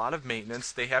work, they're a lot of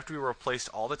maintenance, they have to be replaced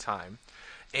all the time.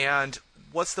 And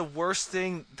what's the worst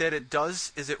thing that it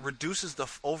does is it reduces the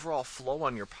overall flow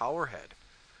on your power head.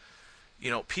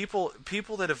 People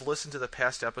that have listened to the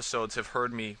past episodes have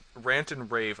heard me rant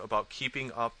and rave about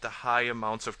keeping up the high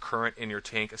amounts of current in your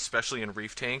tank, especially in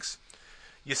reef tanks.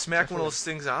 You smack one of those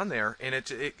things on there, and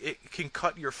it can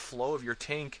cut your flow of your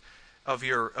tank, of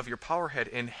your power head,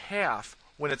 in half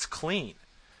when it's clean.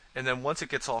 And then once it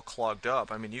gets all clogged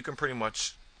up, I mean, you can pretty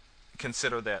much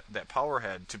consider that power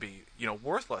head to be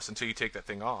worthless until you take that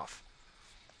thing off.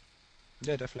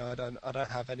 Yeah, definitely. I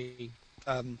don't have any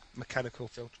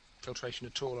mechanical filtration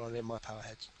at all on in my power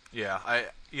heads. Yeah,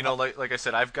 like I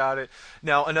said, I've got it.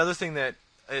 Now, another thing that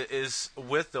is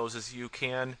with those is you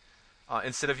can,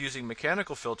 instead of using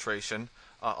mechanical filtration,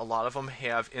 a lot of them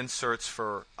have inserts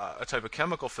for a type of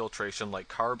chemical filtration like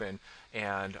carbon,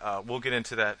 and we'll get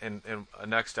into that in a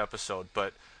next episode.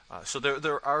 But so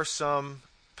there are some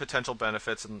potential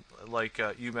benefits, and like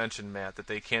you mentioned, Matt, that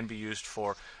they can be used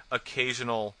for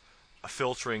occasional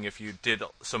filtering if you did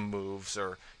some moves,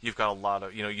 or you've got a lot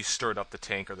of, you stirred up the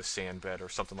tank or the sand bed or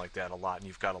something like that a lot, and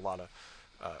you've got a lot of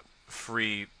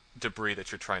free debris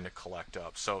that you're trying to collect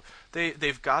up. So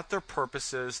they've got their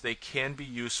purposes. They can be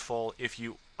useful if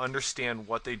you understand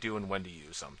what they do and when to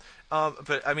use them.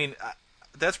 But I mean,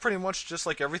 that's pretty much just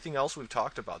like everything else we've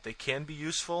talked about. They can be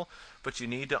useful, but you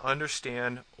need to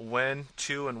understand when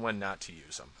to and when not to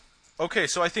use them. Okay,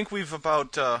 so I think we've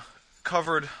about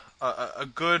covered a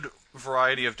good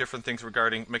variety of different things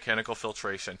regarding mechanical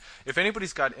filtration. If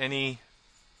anybody's got any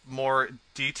more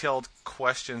detailed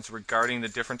questions regarding the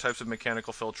different types of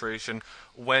mechanical filtration,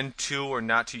 when to or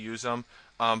not to use them,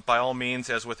 by all means,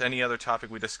 as with any other topic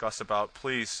we discuss about,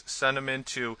 please send them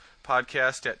into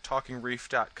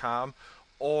podcast@talkingreef.com,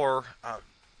 or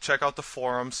check out the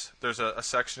forums. There's a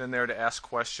section in there to ask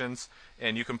questions,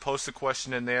 and you can post a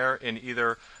question in there, and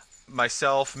either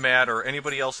myself, Matt, or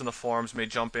anybody else in the forums may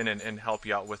jump in and help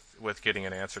you out with getting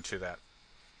an answer to that.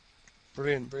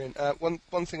 Brilliant.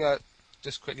 One thing I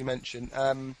just quickly mention,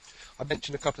 I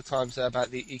mentioned a couple of times there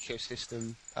about the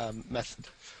ecosystem method.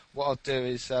 What I'll do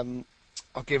is I'll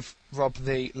give Rob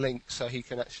the link so he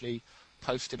can actually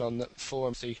post it on the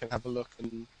forum, so you can have a look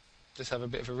and just have a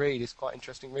bit of a read. It's quite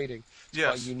interesting reading. It's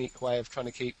quite a unique way of trying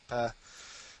to keep a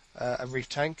reef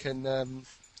tank, and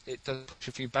it does push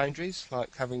a few boundaries,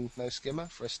 like having no skimmer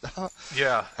for a start.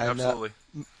 Yeah, and, absolutely.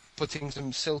 Putting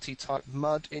some silty type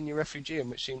mud in your refugium,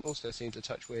 which also seems a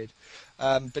touch weird.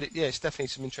 But it's definitely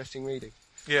some interesting reading.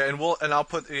 Yeah, and we'll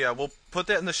put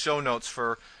that in the show notes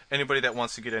for anybody that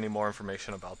wants to get any more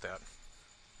information about that.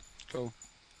 Cool.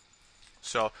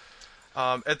 So,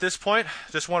 at this point,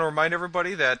 just want to remind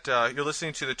everybody that you're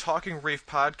listening to the Talking Reef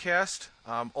podcast,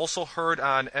 also heard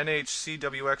on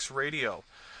NHCWX Radio.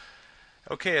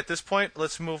 Okay, at this point,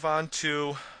 let's move on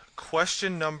to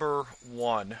question number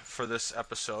 1 for this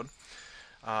episode.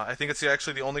 I think it's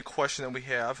actually the only question that we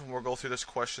have, and we'll go through this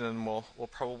question and we'll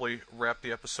probably wrap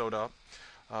the episode up.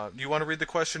 Do you want to read the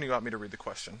question, or you want me to read the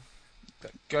question?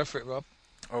 Go for it, Rob.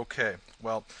 Okay,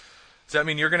 well, does that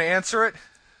mean you're going to answer it?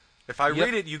 If I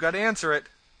read it, you got to answer it.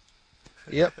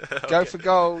 Yep, go for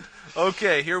gold.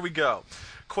 Okay, here we go.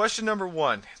 Question number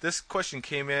 1. This question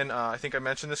came in, I think I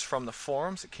mentioned this from the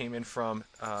forums. It came in from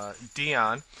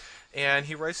Dion. And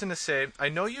he writes in to say, I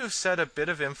know you have said a bit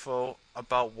of info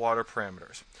about water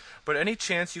parameters, but any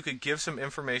chance you could give some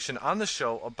information on the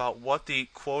show about what the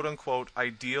quote-unquote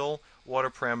ideal water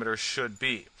parameters should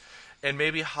be, and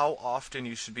maybe how often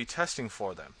you should be testing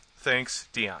for them? Thanks,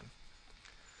 Dion.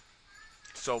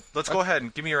 So let's go ahead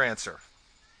and give me your answer.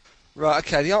 Right,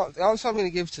 okay. The answer I'm going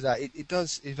to give to that, it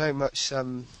very much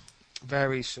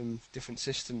varies from different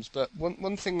systems. But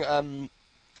one thing,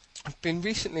 I've been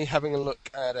recently having a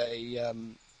look at a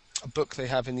book they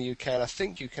have in the UK, and I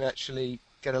think you can actually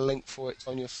get a link for it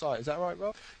on your site. Is that right,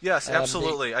 Rob? Yes,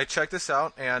 absolutely. I checked this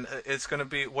out, and it's going to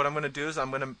be, what I'm going to do is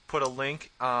I'm going to put a link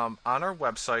on our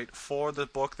website for the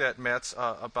book that Matt's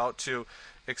about to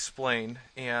explain.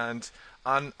 And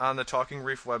on the Talking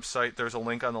Reef website, there's a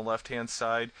link on the left-hand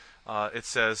side. It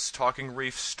says Talking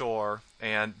Reef Store,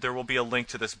 and there will be a link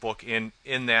to this book in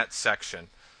that section.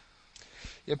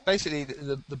 Yeah, basically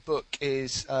the book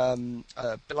is a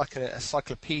bit like an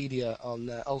encyclopedia on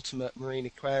ultimate marine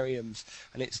aquariums,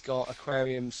 and it's got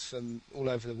aquariums from all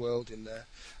over the world in there,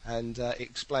 and it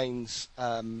explains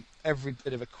every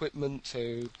bit of equipment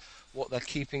to what they're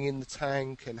keeping in the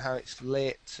tank and how it's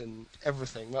lit and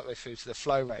everything, right the way through to the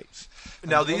flow rates.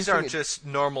 Now, these aren't just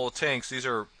normal tanks. These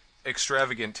are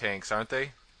extravagant tanks, aren't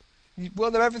they?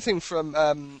 Well, they're everything from,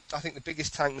 I think the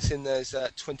biggest tank that's in there is a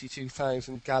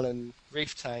 22,000 gallon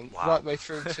reef tank, Wow. right the way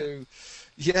through to,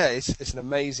 yeah, it's an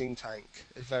amazing tank.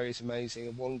 It very is amazing.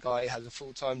 And one guy has a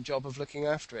full-time job of looking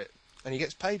after it, and he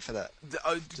gets paid for that.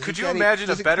 Could you imagine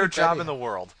a better job in the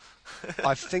world?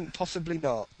 I think possibly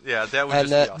not. Yeah, that would And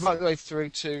just be awesome. right the way through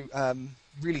to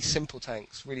really simple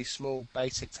tanks, really small,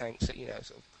 basic tanks that,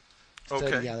 sort of 30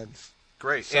 Okay. gallons.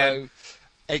 Great. So And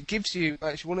it gives you,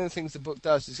 actually, one of the things the book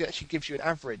does is it actually gives you an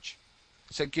average.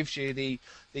 So it gives you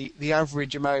the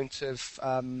average amount of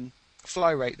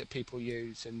flow rate that people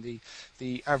use, and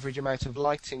the average amount of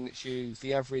lighting that's used,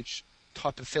 the average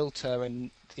type of filter,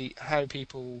 and how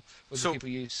people, whether So people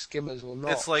use skimmers or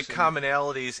not. it's like and-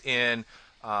 commonalities in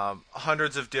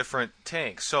hundreds of different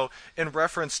tanks. So, in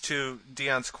reference to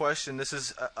Dion's question, this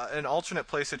is an alternate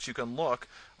place that you can look.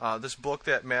 This book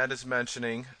that Matt is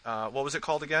mentioning, what was it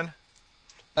called again?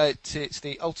 It's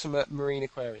the Ultimate Marine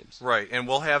Aquariums. Right, and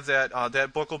we'll have that.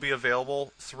 That book will be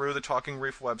available through the Talking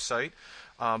Reef website.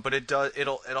 But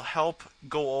it'll help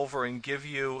go over and give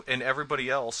you and everybody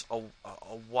else a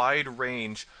wide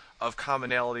range of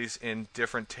commonalities in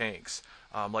different tanks.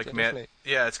 Like Yeah, Matt, definitely.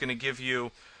 yeah, it's going to give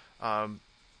you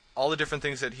all the different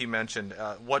things that he mentioned,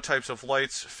 what types of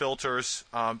lights, filters,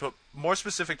 but more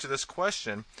specific to this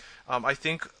question, I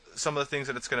think some of the things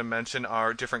that it's going to mention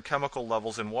are different chemical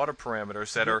levels and water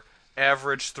parameters that are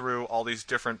averaged through all these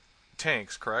different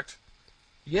tanks, correct?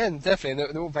 Yeah, and definitely,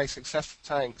 and they're all very successful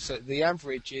tanks. So the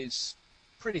average is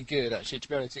pretty good, actually. To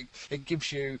be honest, it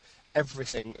gives you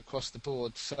everything across the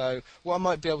board. So what I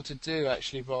might be able to do,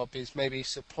 actually, Rob, is maybe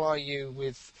supply you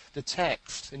with the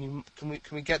text, and can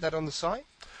we get that on the site?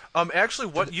 Actually,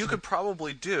 what you could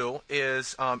probably do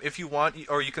is, if you want,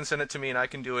 or you can send it to me and I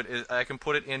can do it. Is I can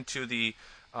put it into the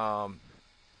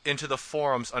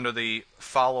forums under the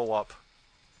follow-up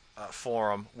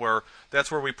forum, where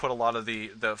that's where we put a lot of the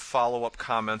follow-up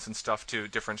comments and stuff to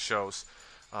different shows.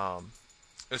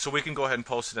 And so we can go ahead and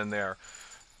post it in there.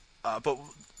 But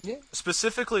Yeah.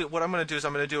 specifically, what I'm going to do is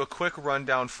I'm going to do a quick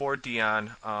rundown for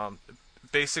Dion,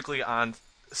 basically on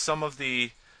some of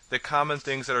the common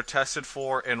things that are tested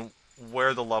for and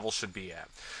where the level should be at.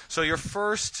 So your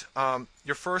first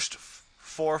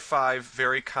 4 or 5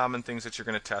 very common things that you're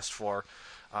going to test for.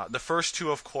 The first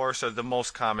 2, of course, are the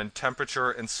most common: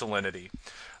 temperature and salinity.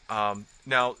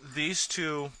 Now, these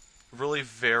 2 really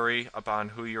vary upon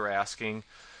who you're asking.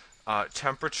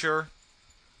 Temperature,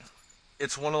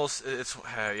 it's one of those.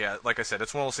 Like I said,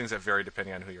 it's one of those things that vary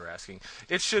depending on who you're asking.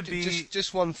 It should be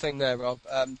Just one thing there, Rob.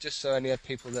 Just so any other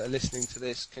people that are listening to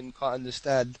this can quite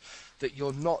understand that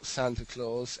you're not Santa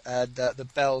Claus and the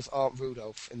bells aren't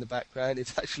Rudolph in the background.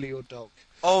 It's actually your dog.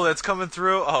 Oh, that's coming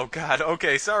through? Oh, God.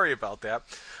 Okay, sorry about that.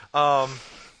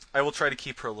 I will try to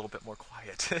keep her a little bit more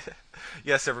quiet.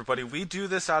 Yes, everybody, we do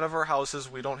this out of our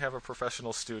houses. We don't have a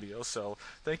professional studio, so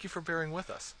thank you for bearing with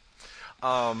us.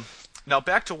 Now,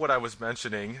 back to what I was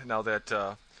mentioning, now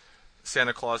that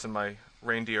Santa Claus and my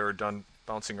reindeer are done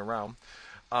bouncing around.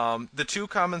 The 2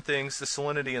 common things, the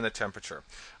salinity and the temperature.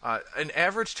 An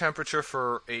average temperature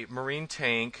for a marine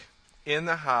tank in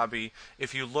the hobby,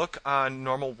 if you look on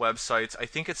normal websites, I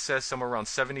think it says somewhere around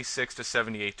 76 to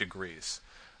 78 degrees.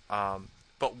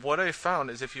 But what I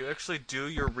found is if you actually do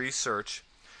your research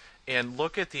and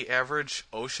look at the average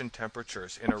ocean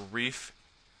temperatures in a reef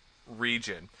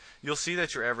region, you'll see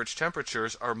that your average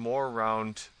temperatures are more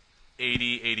around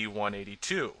 80, 81,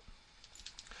 82.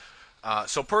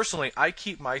 So personally, I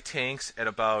keep my tanks at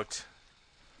about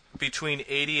between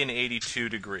 80 and 82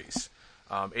 degrees.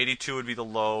 82 would be the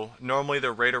low. Normally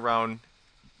they're right around,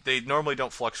 they normally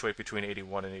don't fluctuate between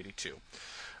 81 and 82.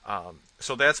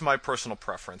 So that's my personal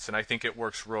preference, and I think it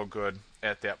works real good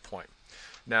at that point.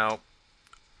 Now,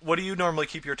 what do you normally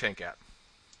keep your tank at?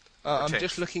 I'm tanks.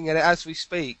 just looking at it as we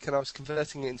speak, and I was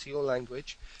converting it into your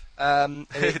language. To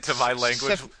It's my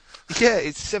language? Yeah,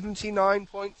 it's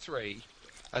 79.3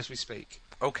 as we speak.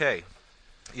 Okay.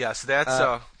 Yes,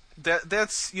 that's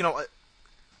that's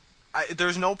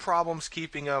there's no problems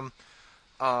keeping them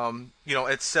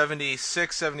at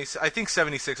 76, 76. I think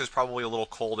 76 is probably a little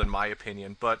cold in my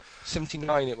opinion, but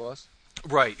 79 it was.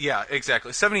 right, yeah,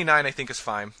 exactly. 79 I think is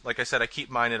fine. Like I said, I keep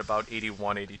mine at about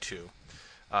 81, 82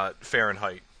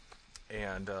 Fahrenheit.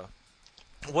 And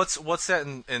what's that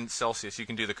in Celsius? You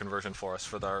can do the conversion for us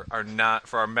for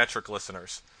our metric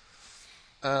listeners.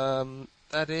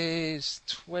 That is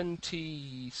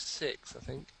 26, I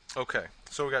think. Okay,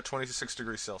 so we got 26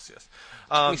 degrees Celsius.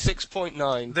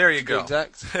 26.9. There you to be go.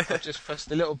 Exact. I've just pressed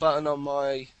the little button on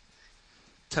my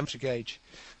temperature gauge,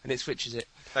 and it switches it.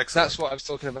 Excellent. That's what I was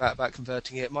talking about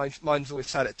converting it. Mine's always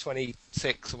sat at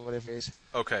 26 or whatever it is.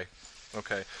 Okay.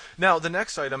 Now, the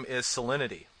next item is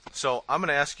salinity. So I'm going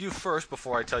to ask you first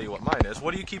before I tell you what mine is.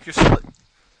 What do you keep your salinity?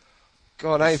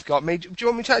 Go on, now you've got me. Do you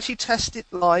want me to actually test it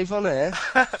live on air?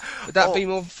 Would that be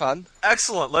more fun?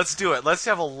 Excellent. Let's do it. Let's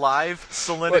have a live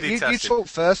salinity testing. You talk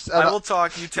first. I will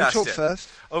talk. You test it. You talk first.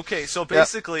 Okay, so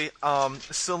basically,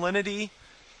 salinity,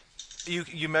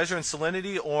 you measure in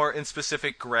salinity or in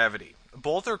specific gravity.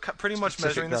 Both are pretty much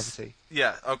Specific measuring gravity.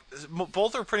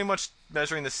 both are pretty much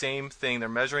measuring the same thing. They're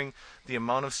measuring the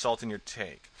amount of salt in your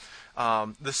tank.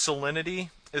 The salinity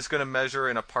is going to measure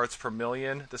in a parts per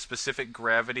million. The specific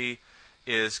gravity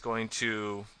is going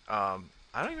to I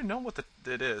don't even know what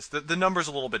it is. The number's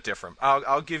a little bit different.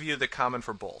 I'll give you the common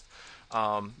for both.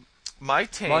 My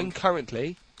tank. Mine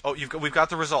currently. Oh, we've got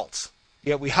the results.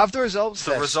 Yeah, we have the results.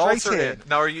 The results are in.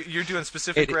 Now, you're doing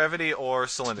specific gravity or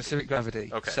salinity? Specific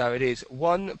gravity. Okay. So it is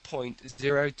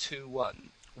 1.021.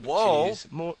 Whoa.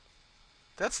 More.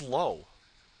 That's low.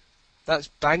 That's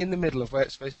bang in the middle of where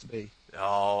it's supposed to be.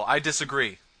 Oh, I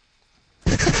disagree.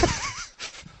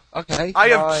 Okay.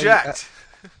 I object.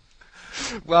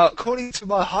 Well, according to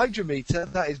my hydrometer,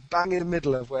 that is bang in the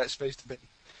middle of where it's supposed to be.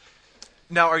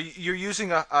 Now, you're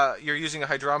using a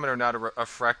hydrometer, not a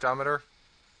fractometer?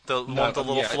 The one with the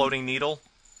little floating needle?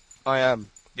 I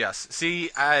am. Yes. See,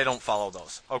 I don't follow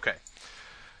those. Okay.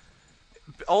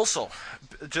 Also,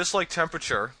 just like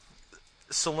temperature,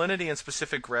 salinity and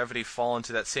specific gravity fall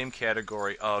into that same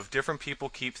category of different people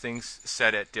keep things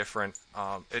set at different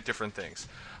things.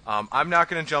 I'm not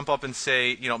going to jump up and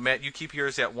say, Matt, you keep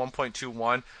yours at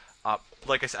 1.21.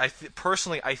 Like I said,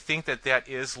 personally, I think that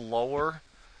is lower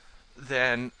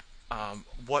than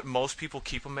what most people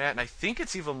keep them at, and I think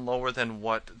it's even lower than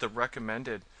what the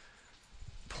recommended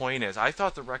point is. I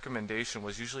thought the recommendation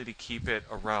was usually to keep it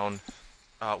around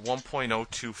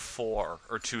 1.024 or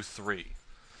 2.3.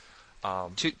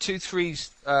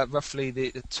 2.3's roughly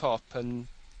the top, and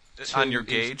on your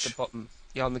gauge, the bottom.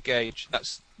 Yeah, on the gauge.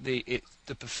 That's the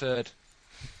preferred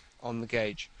on the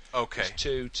gauge. Okay. It's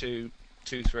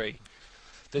 2.3.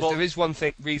 There is one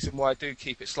reason why I do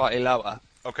keep it slightly lower.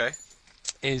 Okay.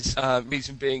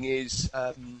 Reason being is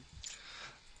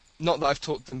not that I've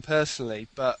talked to them personally,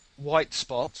 but white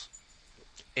spot,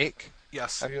 ick,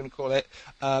 yes, however you want to call it,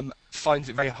 finds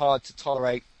it very hard to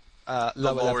tolerate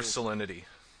lower salinity.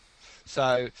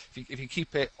 So if you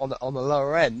keep it on the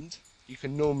lower end, you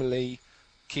can normally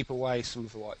keep away some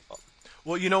of the white spot.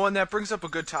 Well, and that brings up a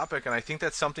good topic, and I think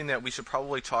that's something that we should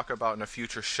probably talk about in a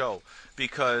future show,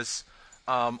 because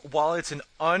while it's an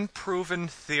unproven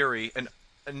theory and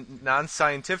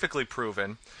non-scientifically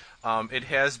proven, it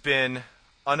has been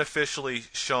unofficially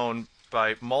shown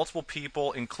by multiple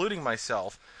people, including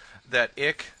myself, that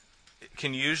ick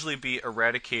can usually be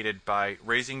eradicated by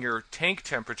raising your tank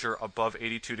temperature above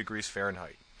 82 degrees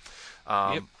Fahrenheit.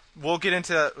 Yep. We'll get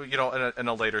into that, in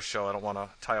a later show. I don't want to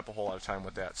tie up a whole lot of time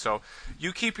with that. So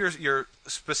you keep your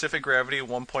specific gravity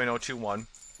 1.021,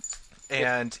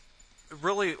 and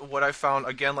really what I found,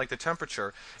 again, like the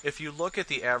temperature, if you look at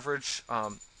the average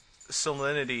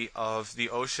salinity of the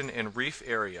ocean and reef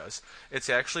areas, it's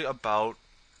actually about,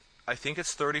 I think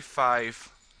it's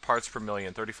 35 parts per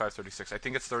million, 35, 36. I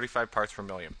think it's 35 parts per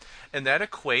million. And that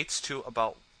equates to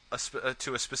about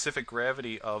to a specific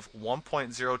gravity of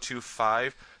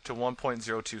 1.025 to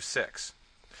 1.026.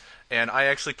 And I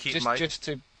actually keep Just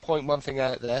to point one thing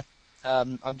out there,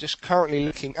 I'm just currently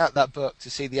looking at that book to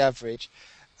see the average,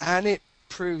 and it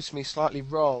proves me slightly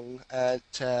wrong at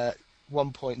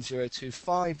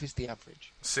 1.025 is the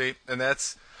average. See, and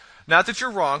that's not that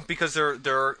you're wrong, because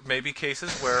there may be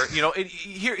cases where,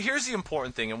 here's the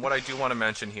important thing, and what I do want to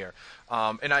mention here,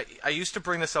 and I used to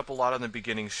bring this up a lot on the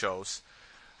beginning shows.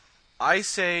 I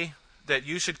say that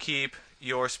you should keep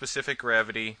your specific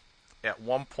gravity at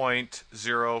 1.025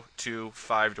 to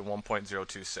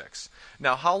 1.026.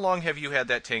 Now, how long have you had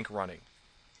that tank running?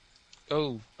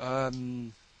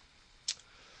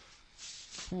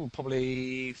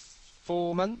 Probably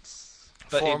 4 months.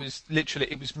 But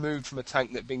it was moved from a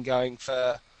tank that had been going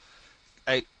for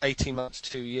 18 months,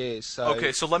 2 years. So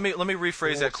okay, so let me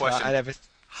rephrase that question.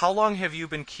 How long have you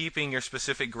been keeping your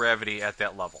specific gravity at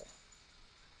that level?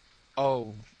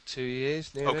 2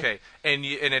 years, nearly. Okay, and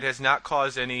it has not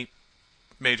caused any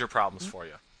major problems for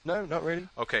you? No, not really.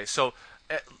 Okay, so,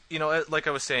 like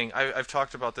I was saying, I've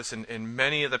talked about this in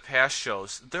many of the past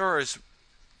shows. There is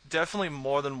definitely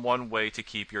more than one way to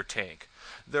keep your tank.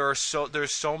 There's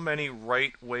so many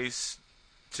right ways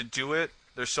to do it.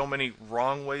 There's so many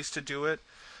wrong ways to do it.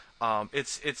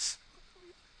 It's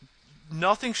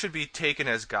nothing should be taken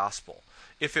as gospel.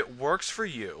 if it works for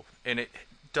you and it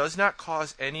does not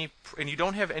cause any, and you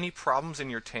don't have any problems in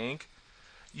your tank,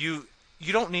 you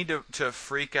don't need to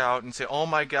freak out and say, oh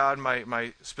my God,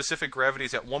 my specific gravity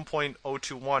is at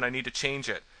 1.021, I need to change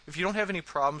it. If you don't have any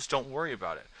problems, don't worry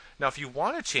about it. Now, if you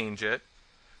want to change it,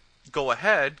 go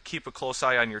ahead, keep a close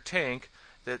eye on your tank.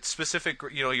 That specific,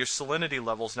 your salinity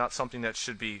level is not something that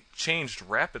should be changed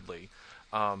rapidly.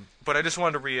 But I just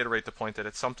wanted to reiterate the point that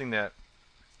it's something that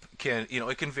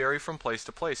it can vary from place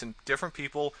to place, and different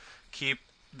people keep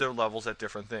their levels at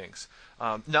different things.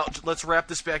 Now, let's wrap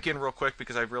this back in real quick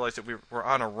because I realized that we're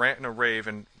on a rant and a rave,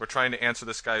 and we're trying to answer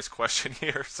this guy's question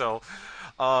here. So,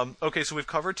 okay, so we've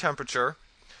covered temperature.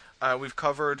 We've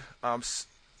covered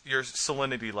your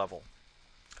salinity level.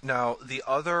 Now, the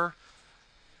other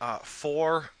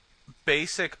 4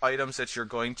 basic items that you're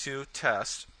going to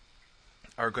test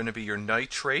are going to be your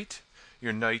nitrate,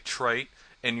 your nitrite,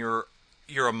 and your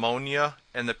ammonia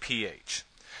and the pH.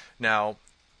 Now,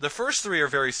 the first 3 are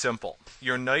very simple.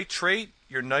 Your nitrate,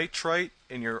 your nitrite,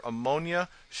 and your ammonia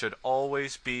should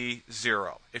always be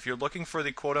 0. If you're looking for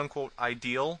the quote-unquote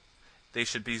ideal, they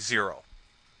should be 0.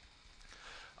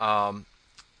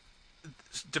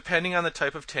 Depending on the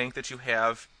type of tank that you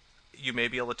have, you may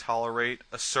be able to tolerate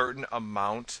a certain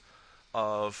amount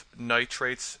of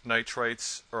nitrates,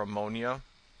 nitrites, or ammonia.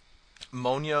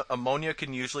 Ammonia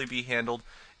can usually be handled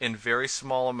in very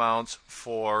small amounts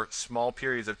for small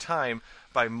periods of time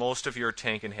by most of your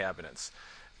tank inhabitants.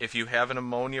 If you have an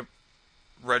ammonia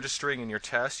registering in your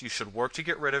test, you should work to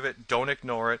get rid of it. Don't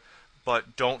ignore it,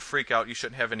 but don't freak out. You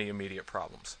shouldn't have any immediate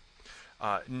problems.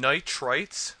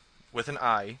 Nitrites, with an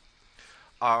I,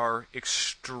 are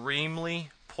extremely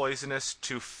poisonous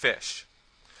to fish.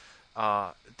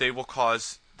 They will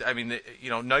cause,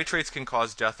 nitrates can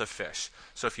cause death of fish.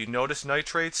 So if you notice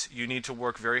nitrates, you need to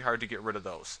work very hard to get rid of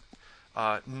those.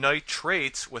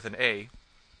 Nitrates, with an A,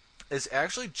 is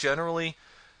actually generally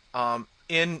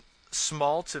in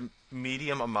small to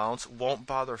medium amounts, won't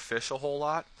bother fish a whole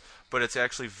lot, but it's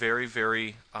actually very,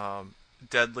 very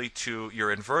deadly to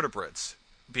your invertebrates,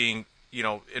 being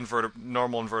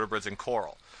normal invertebrates and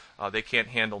coral. They can't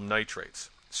handle nitrates.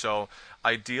 So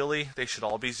ideally, they should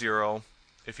all be 0.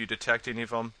 If you detect any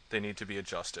of them, they need to be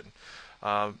adjusted.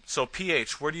 So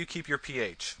pH, where do you keep your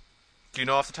pH? Do you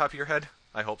know off the top of your head?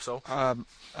 I hope so.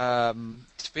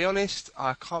 To be honest,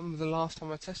 I can't remember the last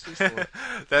time I tested this for it.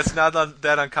 That's not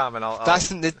that uncommon.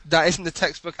 That isn't the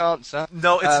textbook answer.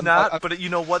 No, it's not. But you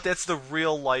know what? That's the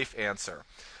real life answer.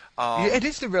 Yeah, it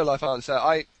is the real life answer.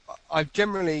 I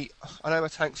know my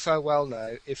tank so well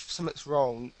now. If something's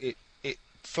wrong, it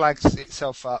flags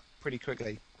itself up pretty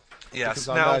quickly. Yes. Because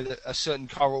I know that a certain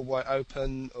coral won't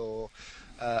open, or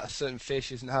a certain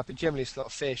fish isn't happy. Generally, it's not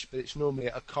a fish, but it's normally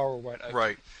a coral won't open.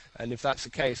 Right. And if that's the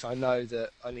case, I know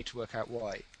that I need to work out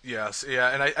why. Yes. Yeah.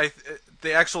 And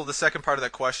the second part of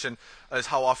that question is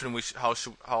how often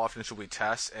should we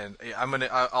test? And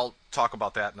I'll talk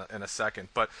about that in a second.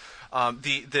 But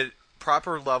the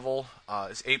proper level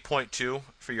is 8.2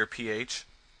 for your pH.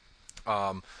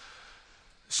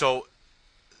 So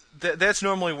that's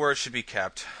normally where it should be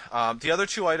kept. The other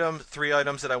 3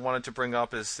 items that I wanted to bring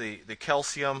up is the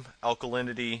calcium,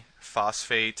 alkalinity,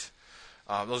 phosphate.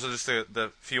 Those are just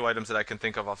the few items that I can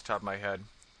think of off the top of my head.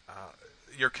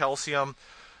 Your calcium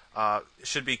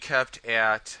should be kept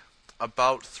at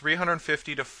about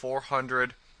 350 to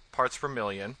 400 parts per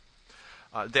million.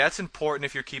 That's important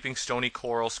if you're keeping stony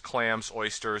corals, clams,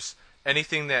 oysters,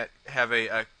 anything that have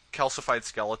a calcified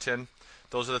skeleton.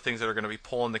 Those are the things that are going to be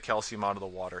pulling the calcium out of the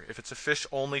water. If it's a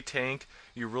fish-only tank,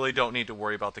 you really don't need to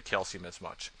worry about the calcium as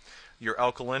much. Your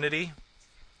alkalinity,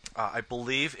 I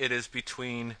believe it is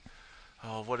between,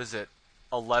 11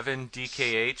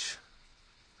 DKH?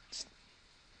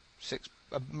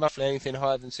 Roughly anything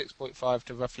higher than 6.5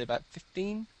 to roughly about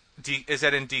 15. Is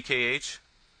that in DKH?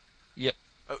 Yep.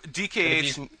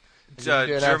 DKH,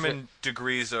 German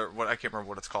degrees, or what, I can't remember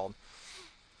what it's called.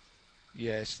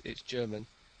 Yes, it's German.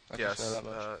 Yes,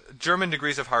 German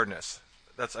degrees of hardness.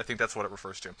 I think that's what it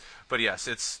refers to. But yes,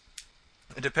 it's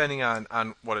depending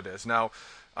on what it is. Now,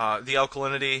 the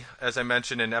alkalinity, as I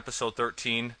mentioned in episode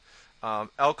 13,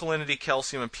 alkalinity,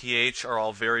 calcium, and pH are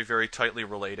all very, very tightly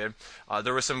related.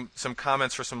 There were some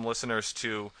comments for some listeners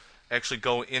to actually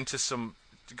go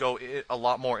a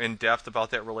lot more in depth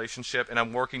about that relationship, and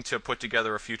I'm working to put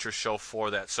together a future show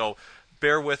for that. So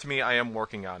bear with me, I am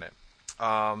working on it.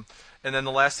 And then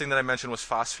the last thing that I mentioned was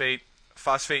phosphate.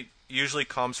 Phosphate usually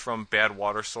comes from bad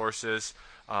water sources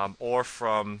or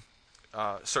from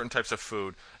certain types of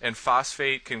food. And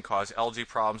phosphate can cause algae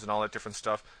problems and all that different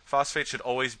stuff. Phosphate should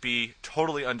always be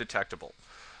totally undetectable.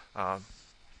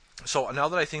 So now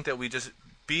that I think that we just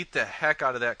beat the heck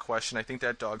out of that question. I think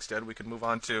that dog's dead. We can move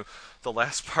on to the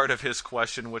last part of his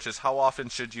question, which is how often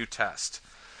should you test?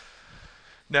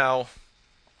 Now,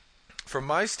 from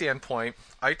my standpoint,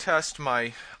 I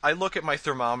look at my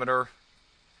thermometer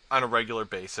on a regular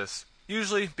basis,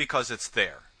 usually because it's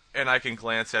there, and I can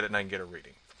glance at it and I can get a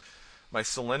reading. My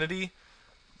salinity,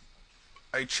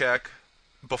 I check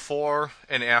before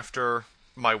and after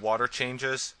my water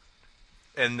changes,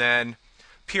 and then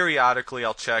periodically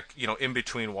I'll check, in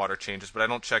between water changes, but I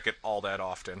don't check it all that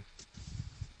often.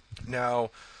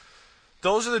 Now,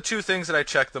 those are the two things that I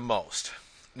check the most.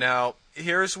 Now,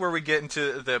 here's where we get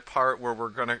into the part where we're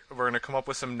gonna come up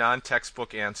with some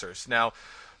non-textbook answers. Now,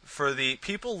 for the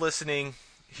people listening,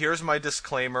 here's my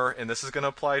disclaimer, and this is going to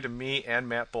apply to me and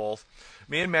Matt both.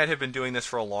 Me and Matt have been doing this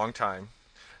for a long time.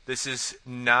 This is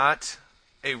not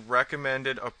a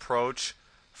recommended approach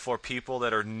for people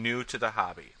that are new to the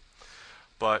hobby.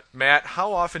 But, Matt,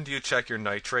 how often do you check your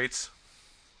nitrates?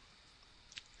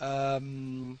 I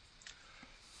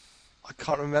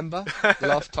can't remember the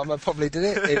last time I probably did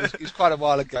it. It was quite a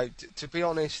while ago. To be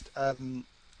honest, a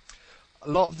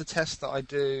lot of the tests that I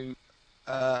do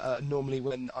normally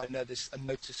when I know there's a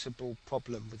noticeable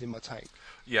problem within my tank.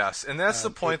 Yes, and that's the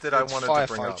point that I wanted to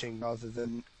bring up. Firefighting rather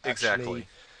than exactly.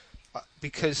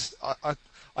 Because I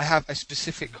have a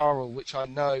specific coral which I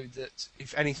know that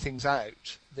if anything's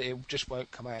out, that it just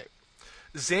won't come out.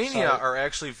 Zania are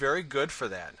actually very good for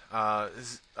that.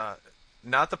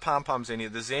 Not the pom-pom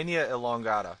Zania, the Zania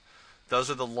elongata.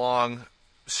 Those are the long,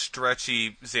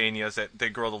 stretchy Zanias that they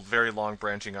grow the very long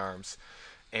branching arms.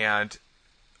 And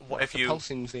if you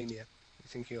pulsing Zania you're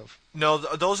thinking of? No,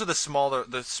 those are the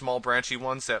small branchy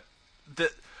ones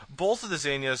both of the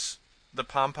Zanias, the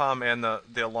pom-pom and the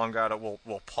elongata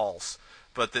will pulse.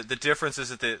 But the difference is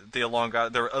that the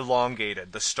elongata, they're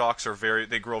elongated. The stalks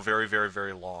they grow very, very,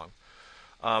 very long.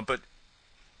 But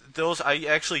those, I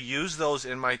actually use those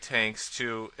in my tanks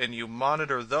and you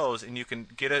monitor those, and you can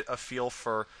get a feel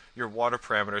for your water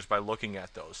parameters by looking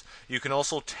at those. You can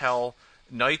also tell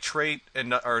nitrate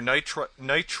or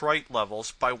nitrite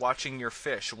levels by watching your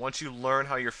fish. Once you learn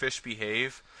how your fish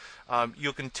behave,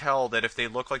 you can tell that if they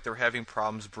look like they're having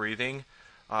problems breathing,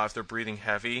 if they're breathing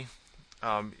heavy,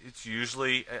 it's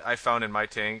usually, I found in my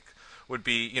tank, would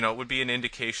be an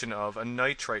indication of a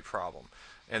nitrite problem.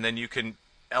 And then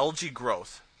algae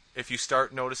growth. If you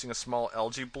start noticing a small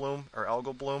algae bloom or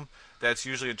algal bloom, that's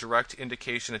usually a direct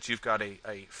indication that you've got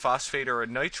a phosphate or a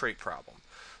nitrate problem.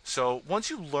 So once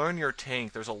you learn your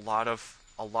tank, there's a lot of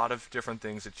different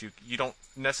things that you don't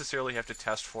necessarily have to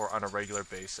test for on a regular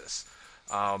basis.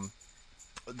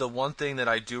 The one thing that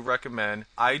I do recommend,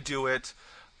 I do it.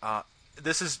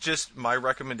 This is just my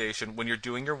recommendation. When you're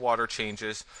doing your water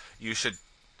changes, you should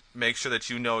make sure that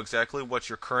you know exactly what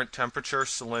your current temperature,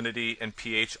 salinity, and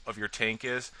pH of your tank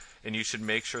is, and you should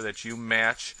make sure that you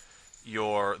match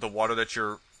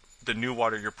the new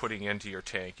water you're putting into your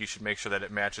tank. You should make sure that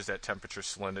it matches that temperature,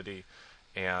 salinity,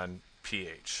 and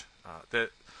pH. I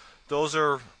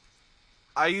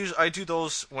do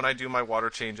those when I do my water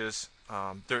changes.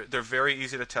 They're very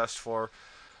easy to test for.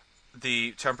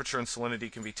 The temperature and salinity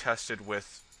can be tested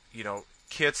with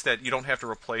kits that you don't have to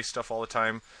replace stuff all the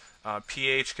time.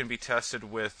 pH can be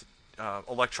tested with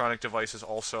electronic devices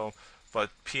also, but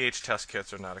pH test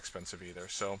kits are not expensive either.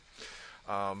 So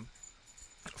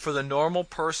for the normal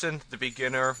person, the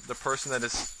beginner, the person that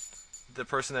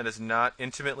is not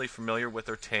intimately familiar with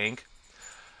their tank,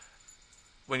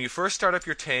 when you first start up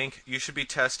your tank, you should be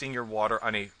testing your water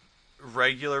on a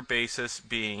regular basis,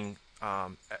 being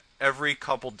every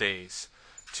couple days,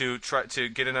 to try to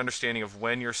get an understanding of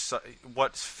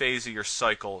what phase of your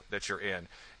cycle that you're in,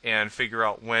 and figure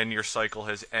out when your cycle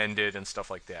has ended and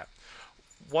stuff like that.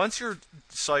 Once your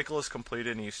cycle is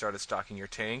completed and you started stocking your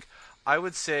tank, I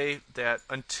would say that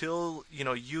until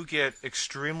you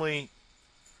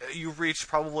reach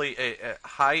probably a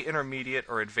high, intermediate,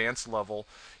 or advanced level,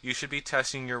 you should be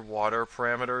testing your water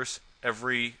parameters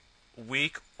every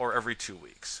week or every 2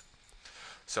 weeks.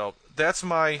 So that's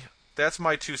my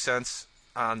 2 cents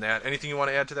on that. Anything you want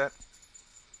to add to that?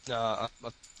 No,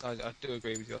 I do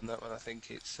agree with you on that one. I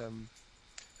think it's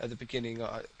at the beginning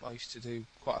I used to do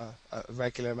quite a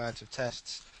regular amount of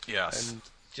tests. Yes. And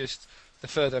just the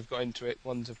further I've got into it,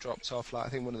 ones have dropped off. Like I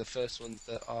think one of the first ones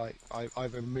that I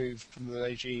removed from the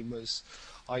regime was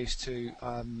I used to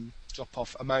drop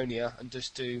off ammonia and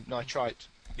just do nitrite.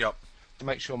 Yep. To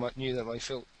make sure I knew that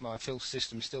my filter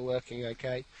system is still working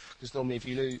okay. Because normally if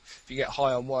you get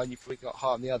high on one, you've probably got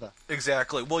high on the other.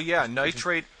 Exactly. Well, yeah,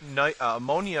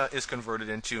 ammonia is converted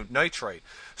into nitrite.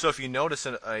 So if you notice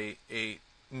a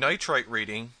nitrite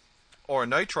reading, or a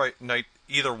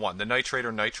either one, the nitrate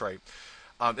or nitrite,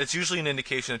 it's usually an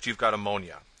indication that you've got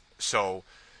ammonia. So,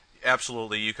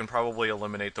 absolutely, you can probably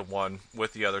eliminate the one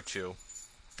with the other two.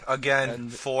 Again,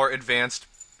 for advanced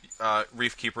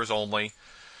reef keepers only.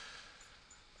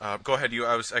 Go ahead.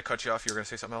 I cut you off. You were going to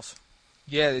say something else?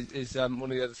 Yeah, is one of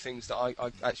the other things that I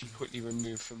actually quickly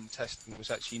removed from testing was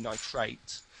actually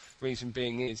nitrates. Reason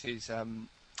being is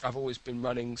I've always been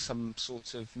running some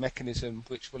sort of mechanism,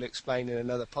 which we'll explain in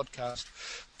another podcast,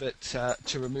 but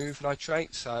to remove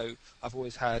nitrates. So I've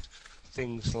always had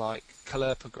things like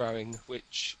calliope growing,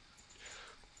 which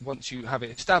once you have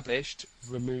it established,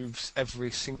 removes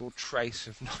every single trace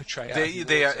of nitrate.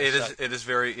 It is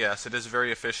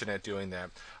very efficient at doing that.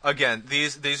 Again,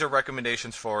 these are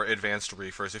recommendations for advanced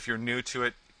reefers. If you're new to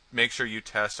it, make sure you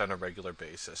test on a regular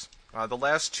basis. The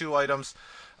last two items,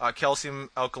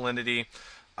 calcium alkalinity.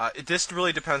 This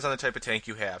really depends on the type of tank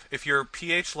you have. If your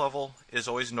pH level is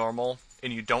always normal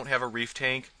and you don't have a reef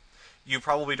tank, you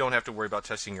probably don't have to worry about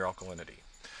testing your alkalinity.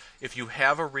 If you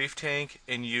have a reef tank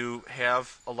and you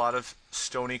have a lot of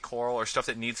stony coral or stuff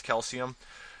that needs calcium,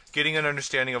 getting an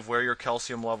understanding of where your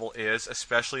calcium level is,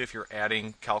 especially if you're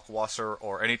adding Kalkwasser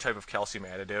or any type of calcium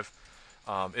additive,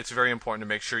 it's very important to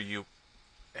make sure you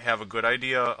have a good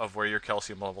idea of where your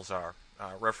calcium levels are.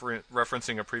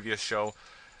 Referencing a previous show,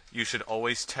 you should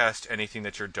always test anything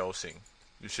that you're dosing.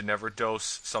 You should never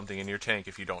dose something in your tank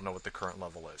if you don't know what the current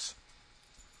level is.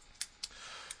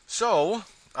 So,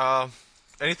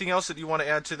 anything else that you want to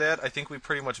add to that? I think we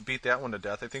pretty much beat that one to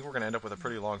death. I think we're going to end up with a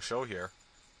pretty long show here.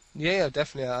 Yeah,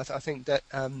 definitely. I think that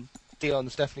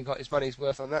Dion's definitely got his money's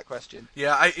worth on that question.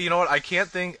 Yeah, you know what? I can't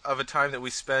think of a time that we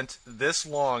spent this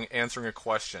long answering a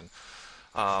question.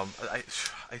 I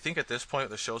think at this point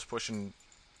the show's pushing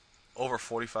over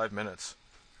 45 minutes.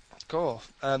 Cool.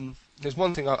 There's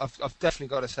one thing I've definitely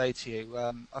got to say to you.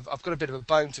 I've got a bit of a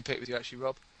bone to pick with you, actually,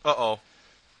 Rob. Uh-oh.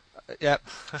 Yeah,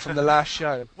 from the last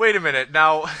show. Wait a minute,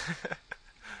 now...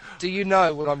 Do you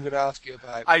know what I'm going to ask you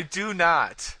about? I do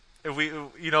not.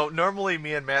 Normally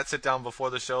me and Matt sit down before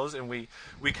the shows, and we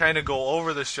kind of go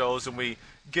over the shows, and we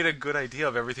get a good idea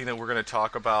of everything that we're going to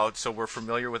talk about, so we're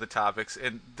familiar with the topics.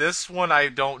 And this one I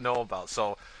don't know about,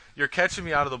 so you're catching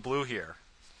me out of the blue here.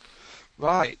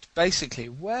 Right. Basically,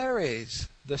 where is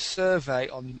the survey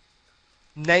on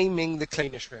naming the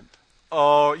cleaner shrimp?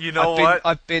 Oh, you know what?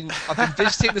 I've been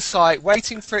visiting the site,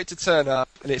 waiting for it to turn up,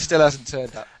 and it still hasn't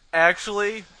turned up.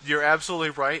 Actually, you're absolutely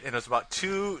right. And it was about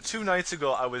two nights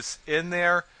ago. I was in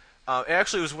there.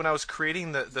 Actually, it was when I was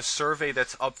creating the survey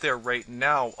that's up there right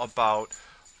now about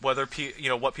whether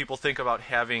what people think about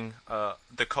having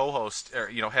the co-host or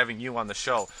having you on the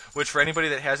show. Which, for anybody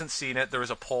that hasn't seen it, there is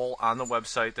a poll on the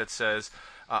website that says,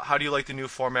 "How do you like the new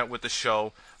format with the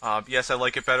show?" Yes, I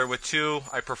like it better with two.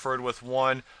 I preferred with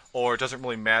one. Or it doesn't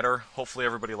really matter. Hopefully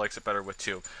everybody likes it better with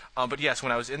two. But yes,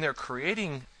 when I was in there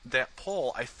creating that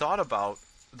poll, I thought about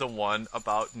the one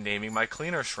about naming my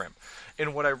cleaner shrimp.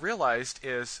 And what I realized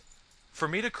is, for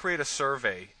me to create a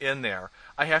survey in there,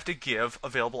 I have to give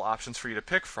available options for you to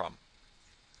pick from.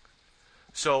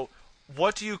 So,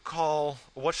 what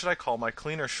should I call my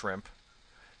cleaner shrimp?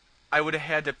 I would have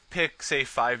had to pick, say,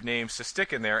 5 names to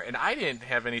stick in there, and I didn't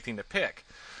have anything to pick.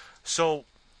 So,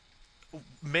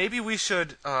 maybe we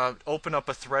should open up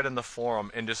a thread in the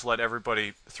forum and just let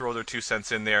everybody throw their 2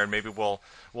 cents in there, and maybe we'll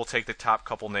take the top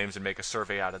couple names and make a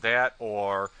survey out of that.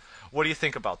 Or what do you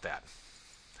think about that?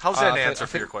 How's that an answer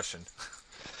for your question?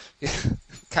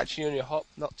 Catching you on your hop,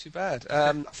 not too bad.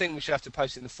 I think we should have to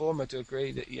post it in the forum. I do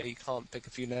agree that you can't pick a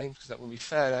few names because that wouldn't be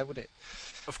fair, now, would it?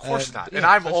 Of course not. And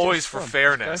I'm always for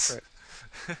fairness.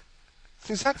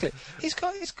 Exactly. He's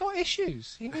got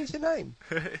issues. He needs a name.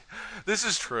 This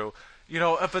is true.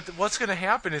 But what's going to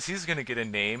happen is he's going to get a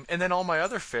name, and then all my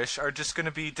other fish are just going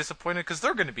to be disappointed because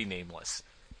they're going to be nameless.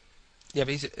 Yeah,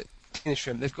 but he's a cleaner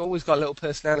shrimp. They've always got little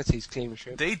personalities, cleaner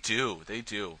shrimp. They do.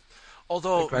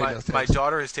 Although my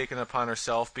daughter has taken it upon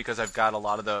herself, because I've got a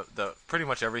lot of the pretty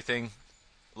much everything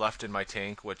left in my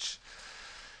tank,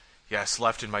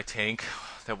 left in my tank,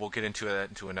 that we'll get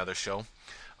into another show,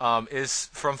 is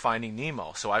from Finding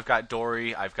Nemo. So I've got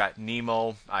Dory, I've got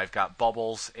Nemo, I've got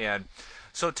Bubbles, and...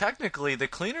 So technically, the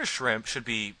cleaner shrimp should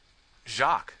be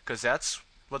Jacques, because that's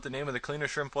what the name of the cleaner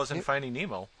shrimp was in Finding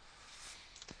Nemo.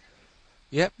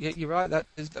 Yep, you're right. That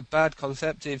is a bad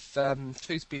concept. If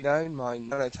truth be known, my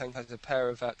nano tank has a pair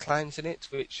of clowns in it,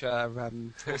 which are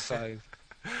also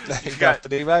named after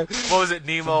Nemo. What was it,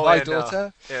 Nemo? My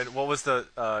daughter. And what was the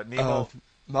Nemo?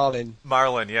 Marlin.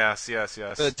 Marlin, yes.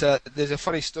 But there's a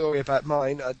funny story about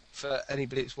mine for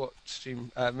anybody that's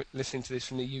listening to this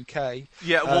from the UK.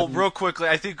 Yeah, well, real quickly,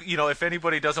 I think, if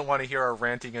anybody doesn't want to hear our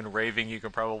ranting and raving, you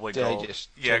can probably go. Just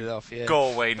turn it off. Yeah,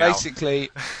 go away now. Basically,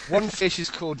 one fish is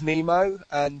called Nemo,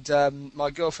 and my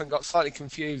girlfriend got slightly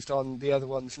confused on the other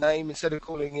one's name. Instead of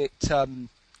calling it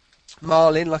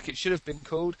Marlin, like it should have been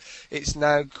called, it's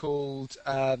now called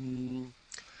a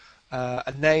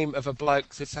name of a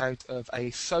bloke that's out of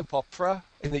a soap opera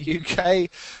in the UK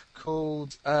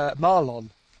called Marlon.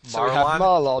 So we have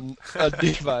Marlon and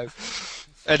Nemo,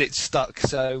 and it's stuck.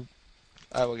 So,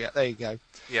 there you go.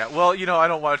 Yeah, well, I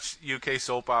don't watch UK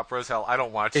soap operas. Hell, I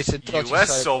don't watch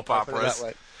US soap operas.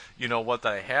 What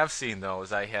I have seen though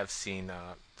is I have seen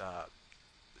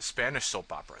Spanish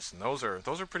soap operas, and those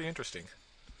are pretty interesting.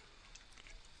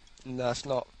 No, it's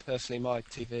not personally my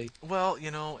TV. Well,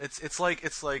 it's like,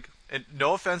 and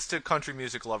no offense to country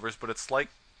music lovers, but it's like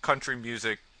country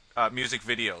music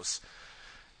videos.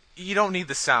 You don't need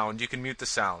the sound. You can mute the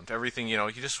sound. Everything, you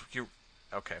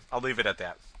okay, I'll leave it at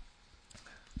that.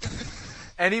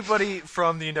 Anybody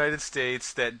from the United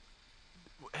States that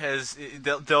has,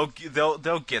 they'll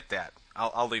get that.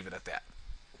 I'll leave it at that.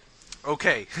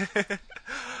 Okay.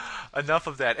 Enough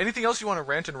of that. Anything else you want to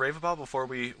rant and rave about before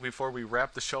we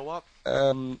wrap the show up?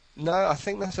 No, I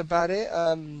think that's about it.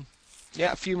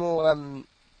 A few more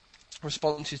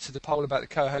responses to the poll about the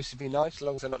co-host would be nice, as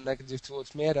long as they're not negative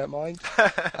towards me. I don't mind.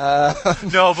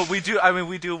 No, but we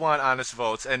do want honest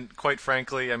votes, and quite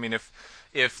frankly,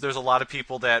 if there's a lot of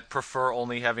people that prefer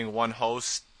only having one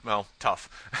host, well, tough.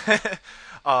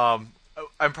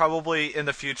 I'm probably in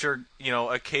the future,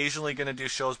 occasionally going to do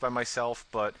shows by myself,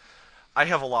 but I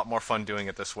have a lot more fun doing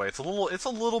it this way. It's a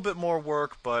little bit more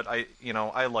work, but I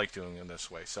like doing it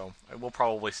this way, so I will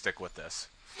probably stick with this.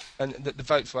 And the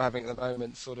votes we're having at the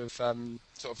moment sort of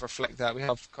reflect that. We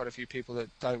have quite a few people that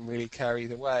don't really care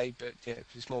either way, but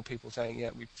there's more people saying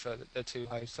we prefer the two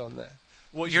hosts on there.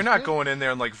 Well, you're not going in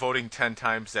there and voting 10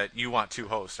 times that you want two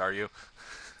hosts, are you?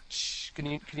 Shh, can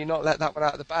you not let that one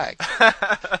out of the bag?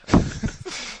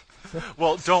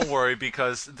 Well, don't worry,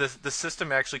 because the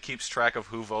system actually keeps track of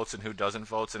who votes and who doesn't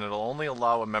vote, and it'll only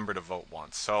allow a member to vote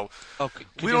once. So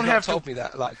we don't have told me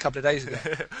that like a couple of days ago.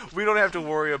 We don't have to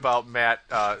worry about Matt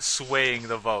swaying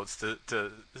the votes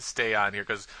to stay on here,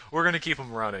 because we're going to keep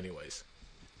him around anyways.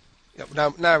 Yeah,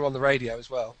 now we're on the radio as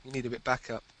well. You need a bit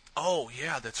backup. Oh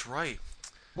yeah, that's right.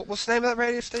 What's the name of that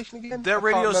radio station again? That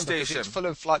radio station. It's full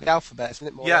of the alphabet, isn't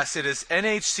it? Yes, it is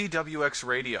NHCWX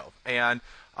Radio, and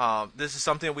this is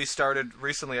something that we started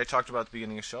recently. I talked about at the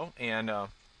beginning of the show, and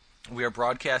we are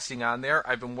broadcasting on there.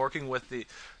 I've been working with the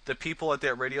people at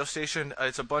that radio station.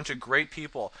 It's a bunch of great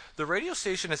people. The radio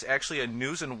station is actually a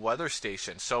news and weather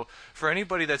station. So for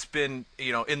anybody that's been,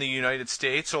 in the United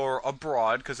States or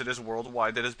abroad, because it is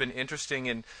worldwide, that has been interesting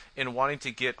in wanting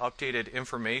to get updated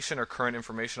information or current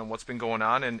information on what's been going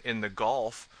on in the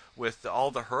Gulf with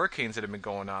all the hurricanes that have been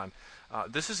going on,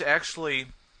 this is actually,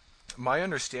 my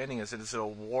understanding is that it's an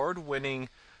award-winning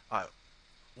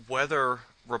weather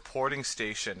reporting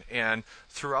station, and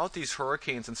throughout these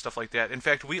hurricanes and stuff like that, in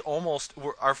fact,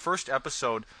 our first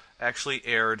episode actually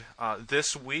aired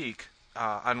this week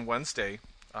on Wednesday,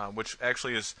 which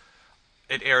actually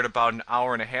it aired about an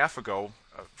hour and a half ago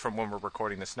from when we're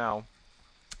recording this now,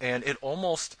 and it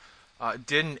almost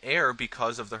didn't air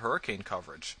because of the hurricane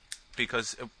coverage,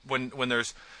 because when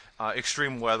there's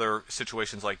extreme weather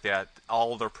situations like that,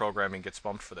 all of their programming gets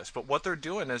bumped for this. But what they're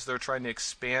doing is they're trying to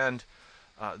expand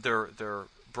their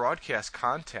broadcast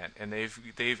content, and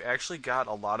they've actually got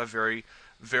a lot of very,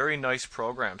 very nice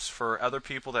programs for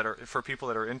people that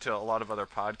are into a lot of other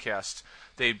podcasts.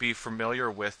 They'd be familiar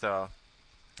with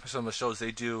some of the shows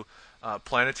they do.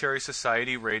 Planetary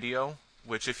Society Radio,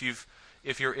 which if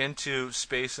you're into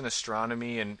space and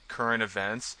astronomy and current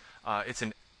events, it's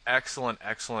an excellent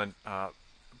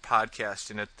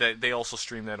podcast, and they also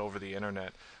stream that over the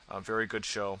internet. Very good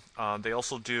show. They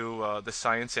also do the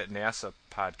Science at NASA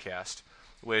podcast,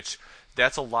 which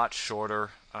that's a lot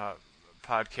shorter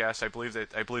podcast. I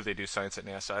believe they do Science at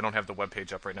NASA. I don't have the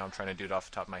webpage up right now. I'm trying to do it off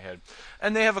the top of my head.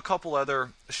 And they have a couple other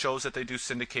shows that they do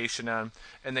syndication on,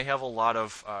 and they have a lot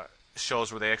of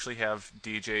shows where they actually have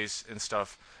DJs and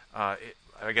stuff. I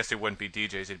guess they wouldn't be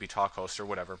DJs; they'd be talk hosts or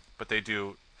whatever. But they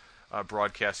do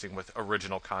broadcasting with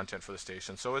original content for the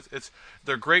station. So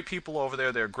they're great people over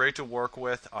there. They're great to work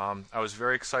with. I was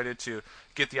very excited to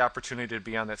get the opportunity to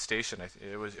be on that station.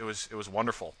 It was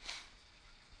wonderful.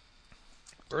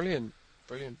 Brilliant.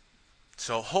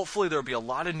 So hopefully there'll be a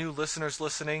lot of new listeners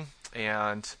listening,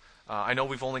 and I know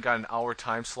we've only got an hour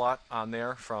time slot on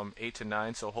there from 8 to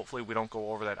 9, so hopefully we don't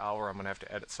go over that hour. I'm going to have to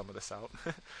edit some of this out.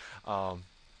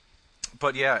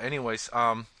 But yeah, anyways,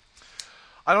 I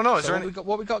don't know. Is So there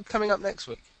what we got coming up next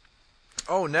week?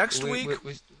 Oh, next week?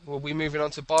 Will we moving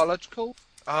on to biological?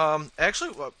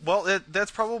 Actually, well,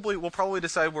 that's probably, we'll probably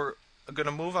decide we're going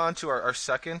to move on to our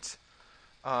second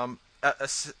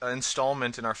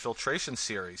installment in our filtration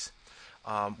series,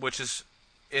 which is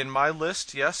in my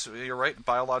list. Yes, you're right,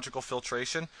 biological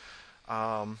filtration.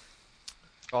 Oh,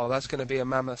 that's going to be a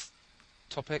mammoth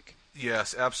topic.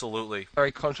 Yes, absolutely.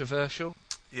 Very controversial.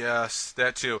 Yes,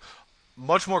 that too.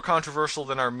 Much more controversial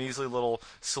than our measly little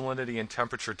salinity and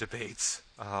temperature debates.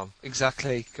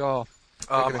 Exactly. God.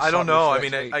 I don't know. I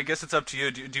mean, I guess it's up to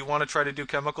you. Do you want to try to do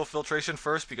chemical filtration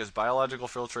first? Because biological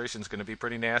filtration is going to be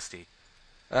pretty nasty.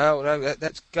 Oh, no,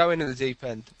 let's go into the deep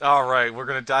end. All right, we're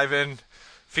going to dive in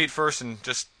feet first and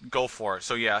just go for it.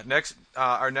 So, yeah,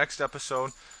 our next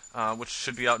episode, which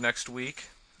should be out next week,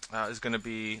 is going to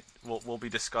be, we'll be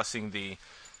discussing the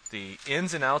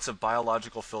ins and outs of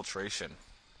biological filtration.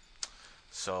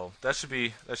 So that should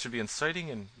be inciting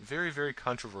and very, very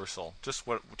controversial. Just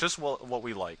what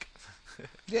we like.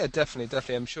 Yeah,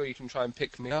 definitely. I'm sure you can try and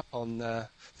pick me up on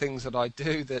things that I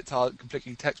do that are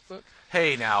completely textbook.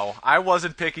 Hey, now I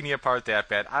wasn't picking you apart that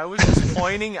bad. I was just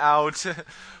pointing out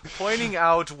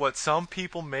what some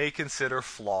people may consider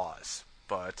flaws.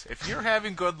 But if you're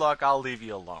having good luck, I'll leave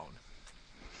you alone.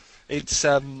 It's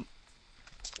for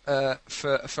a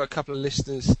couple of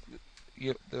listeners.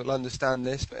 They'll understand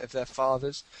this, but if they're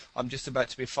fathers, I'm just about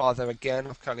to be a father again.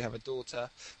 I currently have a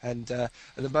daughter, and at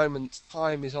the moment,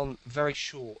 time is on very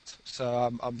short,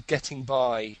 so I'm getting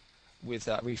by with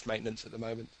reef maintenance at the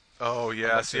moment. Oh,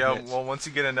 yes, yeah. Well, once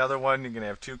you get another one, you're going to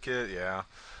have 2 kids, yeah.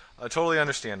 Totally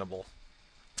understandable.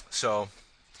 So,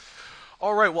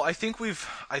 all right, well, I think we've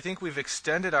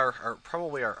extended our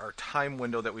time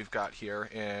window that we've got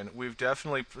here, and we've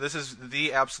definitely, this is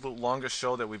the absolute longest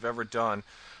show that we've ever done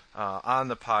on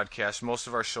the podcast. Most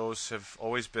of our shows have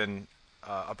always been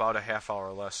about a half hour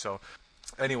or less. So,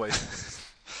 anyways.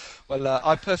 Well,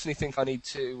 I personally think I need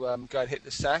to go and hit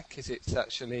the sack, because it's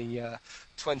actually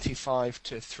 25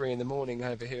 to 3 in the morning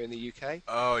over here in the UK.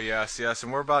 Oh, yes,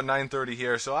 and we're about 9:30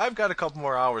 here, so I've got a couple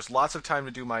more hours. Lots of time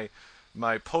to do my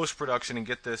post-production and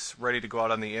get this ready to go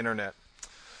out on the internet.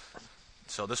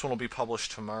 So this one will be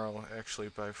published tomorrow, actually,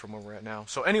 from where we're at now.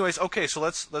 So anyways, okay, so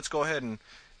let's go ahead and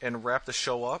wrap the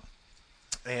show up,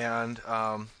 and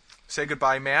say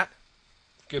goodbye, Matt.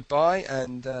 Goodbye,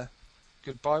 and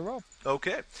goodbye, Rob.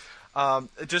 Okay. I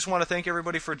just want to thank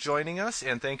everybody for joining us,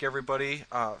 and thank everybody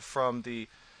from the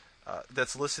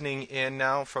that's listening in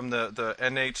now from the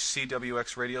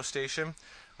NHCWX radio station.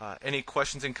 Any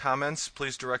questions and comments,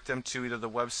 please direct them to either the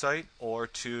website or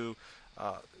to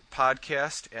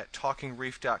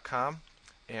podcast@talkingreef.com,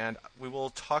 and we will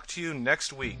talk to you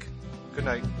next week. Good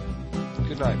night.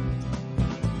 Good night.